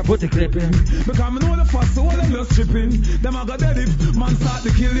magazines, I put the clip in. Because I know the fast, so all them just tripping. Them I got dead if man start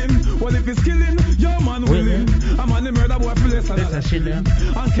the killing. Well, if it's killing, yo, man willing. I'm on the murder boy, police and all that shit.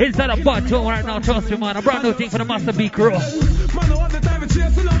 Inside a bottle right now, trust me, man. A brand new thing for the Master B crew. Man, don't have the time for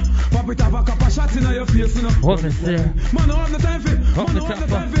chasing her. Pop it, have a couple shots in your face, you know. What me say? Man, don't have the time for it. Man, don't have the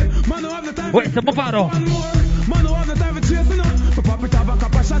time for it. Man, don't have the time for it. Wait, some Bavado. Man, don't have the time for chasing her. Pop it, have a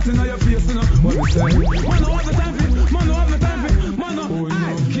couple shots in your face, you know. What me say? Man, don't have the time for it. Man, don't have the time for it. Man,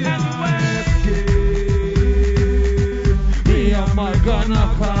 can't escape. Me and my gonna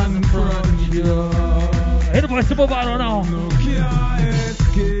confront you. Hey, the boys, some Bavado now. Can't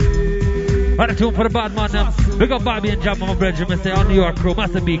escape. What a tune for the bad man now. Big up Bobby and Jam, my brethren, Mr. on New York crew,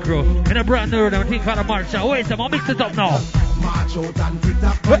 Master B crew. In a brand new rhythm, I think called a march out. Wait, I'll mix it up now. March out and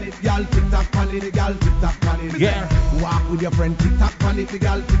tick-tock on it, y'all tick-tock on it, the gal tick-tock on it. Yeah. Walk with your friend, tick-tock on it, the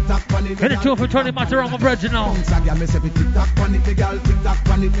gal tick-tock on it. In a tune for Tony Matter on my brethren now. Tick-tock on it, the gal tick-tock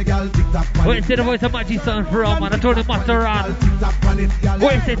on it, the gal tick-tock on it. Wait, say the voice of Magic Son for all, man. Tony Matter on.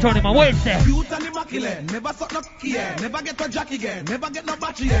 Wait, say Tony, man. Wait, say. Youth and the Mackie, never suck no here, never get a jack again, never get no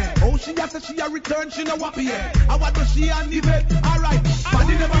battery here. Oh, she has said she a return, she no wappy here. I want to she and the bed, alright.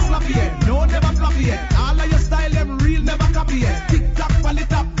 Body never sloppy here, no never floppy here. All of your style, them real, never copy here. Tick-tock on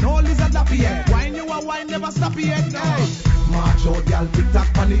it up, no lizard lappy here. Wine you a wine, never stoppy here, no. March out, y'all,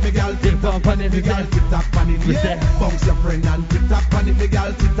 tick-tock on it, me gal, tick-tock on it, me gal, tick-tock on it, yeah. Bounce your friend and tick-tock on it, me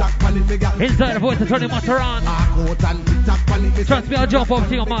gal, tick-tock on it, me gal. Inside the voice of Tony Matter on. Trust me, I'll jump up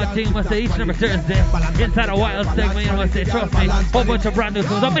to your man thing, I say each and every Thursday. Inside a wild segment, you know, I say, trust me, whole bunch of brand new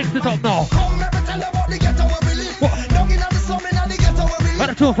tunes. I'll mix it up now. What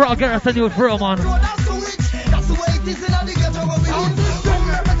a tune for all girls and youth for real, man. That's the way it is in the ghetto where we live. Don't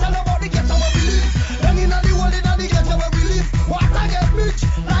ever tell about the ghetto where we live. And in the world in the ghetto where we live. What I get rich,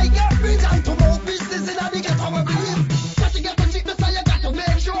 I get rich, and to more business in the ghetto where we live. But you get the cheap, so you got to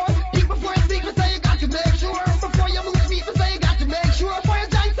make sure. Think before you speak, so you got to make sure. Before you move feet, so you got to make sure. For your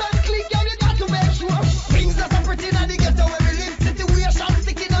dance and click, yeah, you got to make sure. Things that are pretty in the ghetto where we live. Situation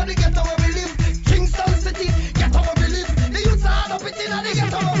sticky in the ghetto where we live. Kingston City, ghetto where we live. The youths are hard up it in the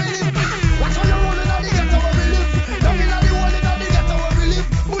ghetto where we live. Watch how you rolling in the ghetto where we live. Down in the hole in the ghetto where we live.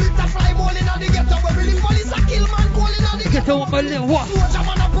 Bullets a fly ball in the ghetto where we live. Police a kill man call in the ghetto where we live. Soldier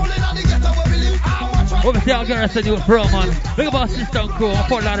man a roll in the ghetto where we live. What we say, all girls and youth for real, man. Big up our sister and crew,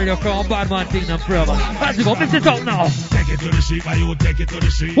 Fort Lauderdale crew, bad man thing, them for real, man. As we go, mix it up now. Take it to the street, my youth, take it to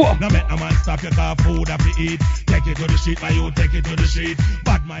the street. Now make no man stop your car, food up to eat. Take it to the street, my youth, take it to the street.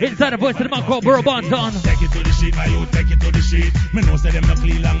 Bad man. Inside the voice of the man called Burro Bonton. Take it to the street, my youth, take it to the street. Me know say them no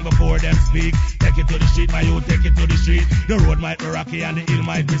clean long before them speak. Take it to the street, my youth, take it to the street. The road might be rocky and the hill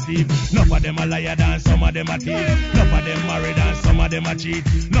might be steep. Enough of them a liar and some of them a thief. Enough of them married and some of them a cheat.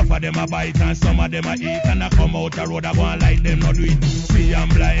 Enough of them a bite and some of them a eat. And I come out the road, I go and like them not do it. See I'm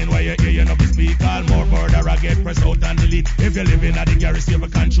blind, why you hear you not be speak. All more murder, I get press out and delete. If you live in the garrison, you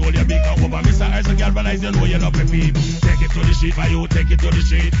control your beak over. Mr. Arson galvanize, you know you not be peep. Take it to the street, my youth, take it to the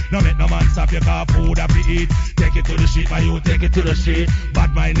street. No make no man stop your car, food up to eat. Take it to the street, my youth, take it to the street.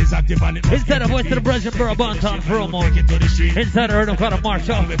 Bad mind is active and it must inside the voice of the Brazilian Burro Bonton for real, man. Inside the rhythm called a march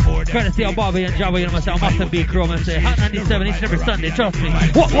up. Courtesy of Bobby and Jabba, you know myself, Master B crew, man. Say Hot 97 each and every Sunday, trust me.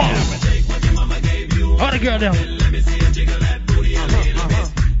 What? All the girl there.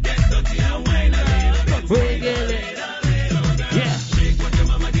 Yeah.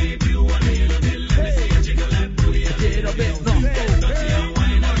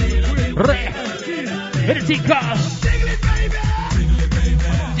 Anything called Jiggle it, baby.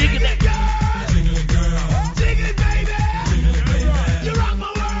 Jiggle it, girl. Jiggle it, baby. You're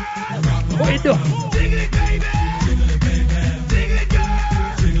you do?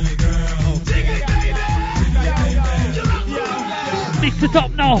 Mix it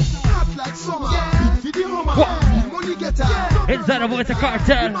up now. Inside of voice of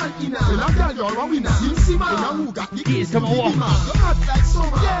cartel. Keys to my walk.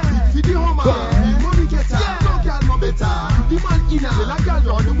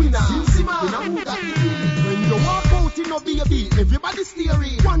 When you walk out in a baby, everybody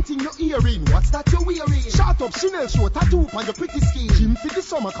staring. One thing you're hearing, what's that you're wearing? Shut up, Chanel show, tattoo on your pretty skin. Gym for the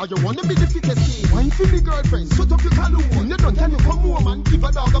summer, cause you wanna be the fittest skin. Wine for me girlfriend, shut up your cologne. When you're done, can you come home and give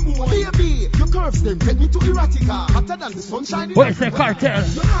a dog a bone? Baby, your curves them take me to erotica. Hotter than the sunshine. Where's the cartel?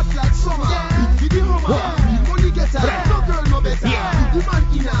 You're hot like summer, big for the hummer. Money getter, no girl no better. The man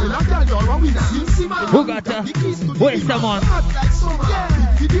inner, when a girl you're a winner. Who got that? Where's someone? Hot like summer,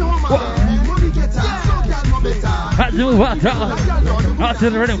 big for the hummer. Money getter, no girl no better. Let's move out to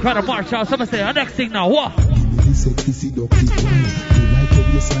the rhythm, kind of march out. Someone say, our next thing now, what?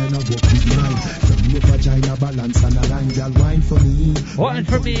 Wine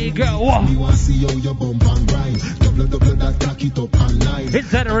for me, girl, what?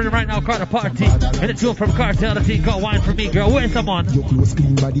 Inside the rhythm right now, Carter Party. And it's two from Cartel, the team called Wine for Me, girl. Where's someone?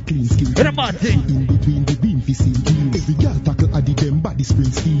 In a Monty. Every girl tackle at the dem body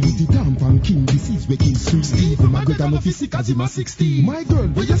spring scheme. The tampon king, this is waking sweet Steve. My girl no physique as him a 16. My girl,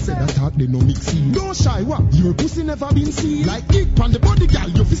 where you said that talk, they no mixing. Don't shy, what? Your pussy never been seen. Like it on the body, girl,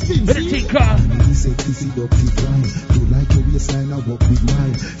 you fi spin. Let it take off. You say pussy up to grind. You like your waistline, I walk with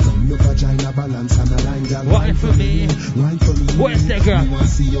mine. From your vagina balance and a line, girl. Wine for me. Wine for me. Where's that girl? I want to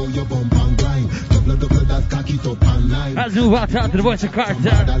see how your bump and grind. Double that cock it up and line. Let's move out to the voice of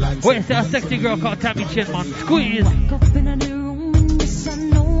Cartel. Where's that sexy girl called Tammy Chin, man? Squeeze. Up in a new room in the sun,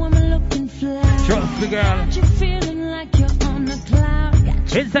 know I'm looking fly. Trust the girl. Got you feeling like you're on a cloud.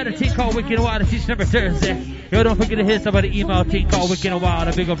 Inside the team called Wicked Wild, it's each number Thursday. Yo, don't forget to hit us up at the email team called Wicked Wild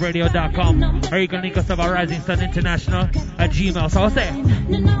at Bigupradio.com. Or you can link us up at Rising Sun International at Gmail. So I'll say.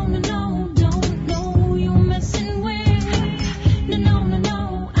 No, don't know you messing with me.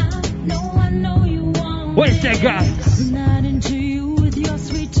 No, I know you want. Where's that guy? I'm not into you with your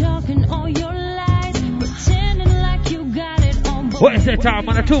sweet talk and all your lies, pretending like you got it on. Where's that time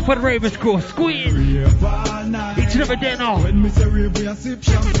on a 2 for the Ravens crew? Squeeze. Each and every day now.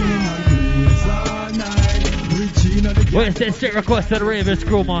 Where's that straight request to the Ravens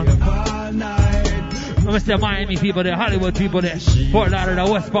crew, man? I'm gonna say Miami people there, Hollywood people there, Fort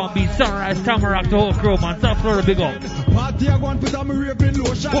Lauderdale, West Palm Beach, Sunrise, Tamarack, the whole crew, man. South Florida, big up. Party I want put on me raving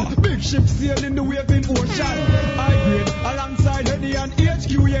lotion. Big ship sail in the waving ocean. I grade alongside Eddie and HQ,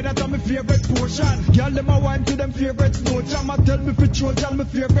 yeah, that's my favorite portion. Girl, them a wine to them favorite snow jam. I tell me for Trojan, my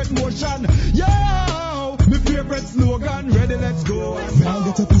favorite motion. Yo, my favorite slogan. Ready, let's go. Now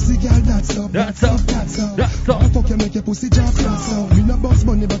get a pussy girl, that's up. I fuck you, make your pussy drop, that's up. Me no boss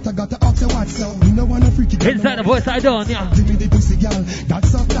money, but I got to ask you what's up. Me no wanna freaky girl. Inside the voice I don't, yeah. Give me the pussy girl,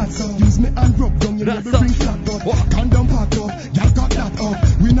 that's up. Use me and rub down your never bring flat up. Condom pack up, girl got that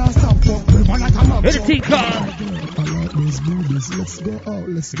up. We not stop up, we wanna come up. Hit the car.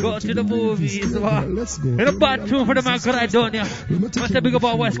 Let's go to the movies, man. Let's go. In a bad tune for the man called I don't, yeah. Must have big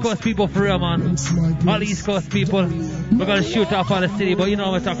about West Coast people for real, man. All East Coast people. We're gonna shoot off on the city, but you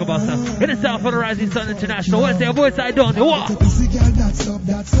know what I'm talking about, sir. Hit the sound for the Rising Sun International. What's their voice I don't, what? Pussy girl, that's up.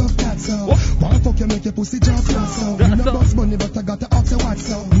 Wanna fuck you, make your pussy drop, that's up. Me no boss money, but I got to ask you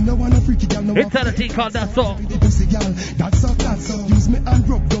what's up. Me no wanna freaky girl, no. It's a thing called that song. Pussy girl, that's up. Use me and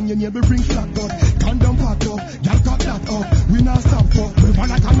rub down your never bring flat up. Condom pack up, girl got that up. We not stop up, we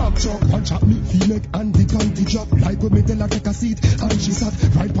wanna come up truck. One chop me, feel make and the panty drop. Like when me tell her take a seat, and she sat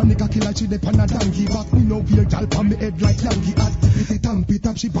right on the cocky like she dip on a donkey back. Me no wear gal on me head like Yankee hat. Tip it tamp it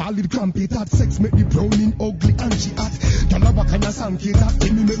up, she ball it cramp it hat. Sex make me browning ugly and she hot. Gal a back and a sanky that.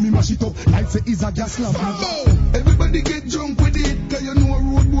 Then me make me mash it up like say is a gas lamp. Everybody get drunk with it, cause you know a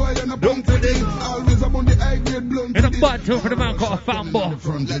road boy and a bump with it. Always up on the high grade blunt. In a bad tune for the man called Fambo. Let's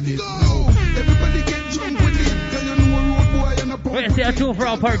go. Everybody get drunk with it, cause you know a road boy and a bump. Wait, see a tune for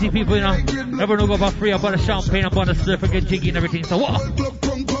all party people, you know. Everyone go about free, about a champagne, about a slip, get jiggy and everything. So what?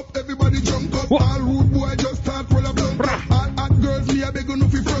 Everybody drunk up. All road boy just start full of blunt. All hot girls me a beg on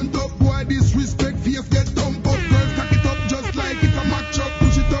if you front up. Boy disrespect face get thump up. Girls cock it up just like it's a match up.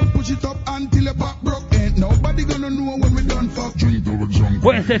 Push it up until your back broke. Ain't nobody gonna know when we done fuck. Drink over drunk.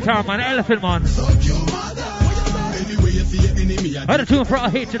 Where's the tar man? Elephant man. Had a tune for all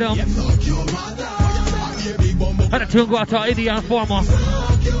hate to them. Had a tune go out to Eddie and Former.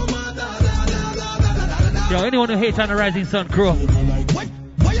 Yo, anyone who hates on the Rising Sun crew.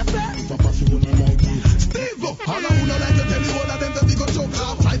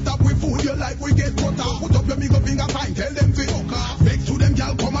 me go finger sign, tell them to fuck off. Beg to them,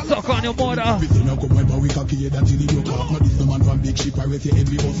 y'all come along. Suck on your mother. This no come by we cocky head until you cock. Not this no man from big ship, I rate your head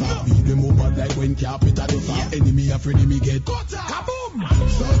we bust off. Beat them over like when carpenter does off. Enemy afraid me get cut. Kaboom!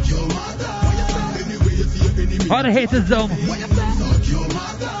 Suck your mother. Anyway you see your enemy. All the haters dumb. Suck your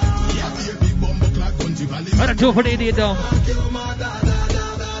mother. Yeah, see a big bomb clock country valley. All the two for the idiot dumb. Suck your mother.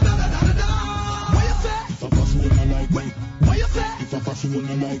 What you say? If a pass one not like me. What you say? If a pass one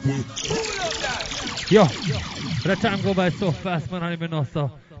not like me. Yo, the time go by so fast, man, I don't even know.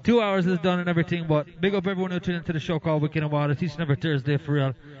 So 2 hours is done and everything, but big up everyone who tuned into the show called Wicked and Wild. It's each and every Thursday for real.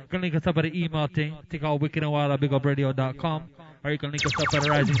 You can link us up at the email thing, called Wicked and Wild at bigupradio.com, or you can link us up at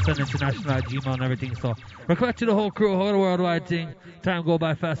Rising Sun International at Gmail and everything. So request to the whole crew, whole worldwide thing. Time go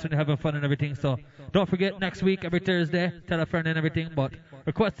by fast when you're having fun and everything. So don't forget next week, every Thursday, tell a friend and everything. But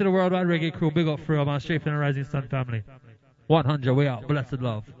request to the worldwide reggae crew, big up for real, man, straight from the Rising Sun family. 100, we out. Blessed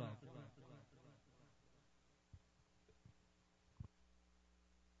love.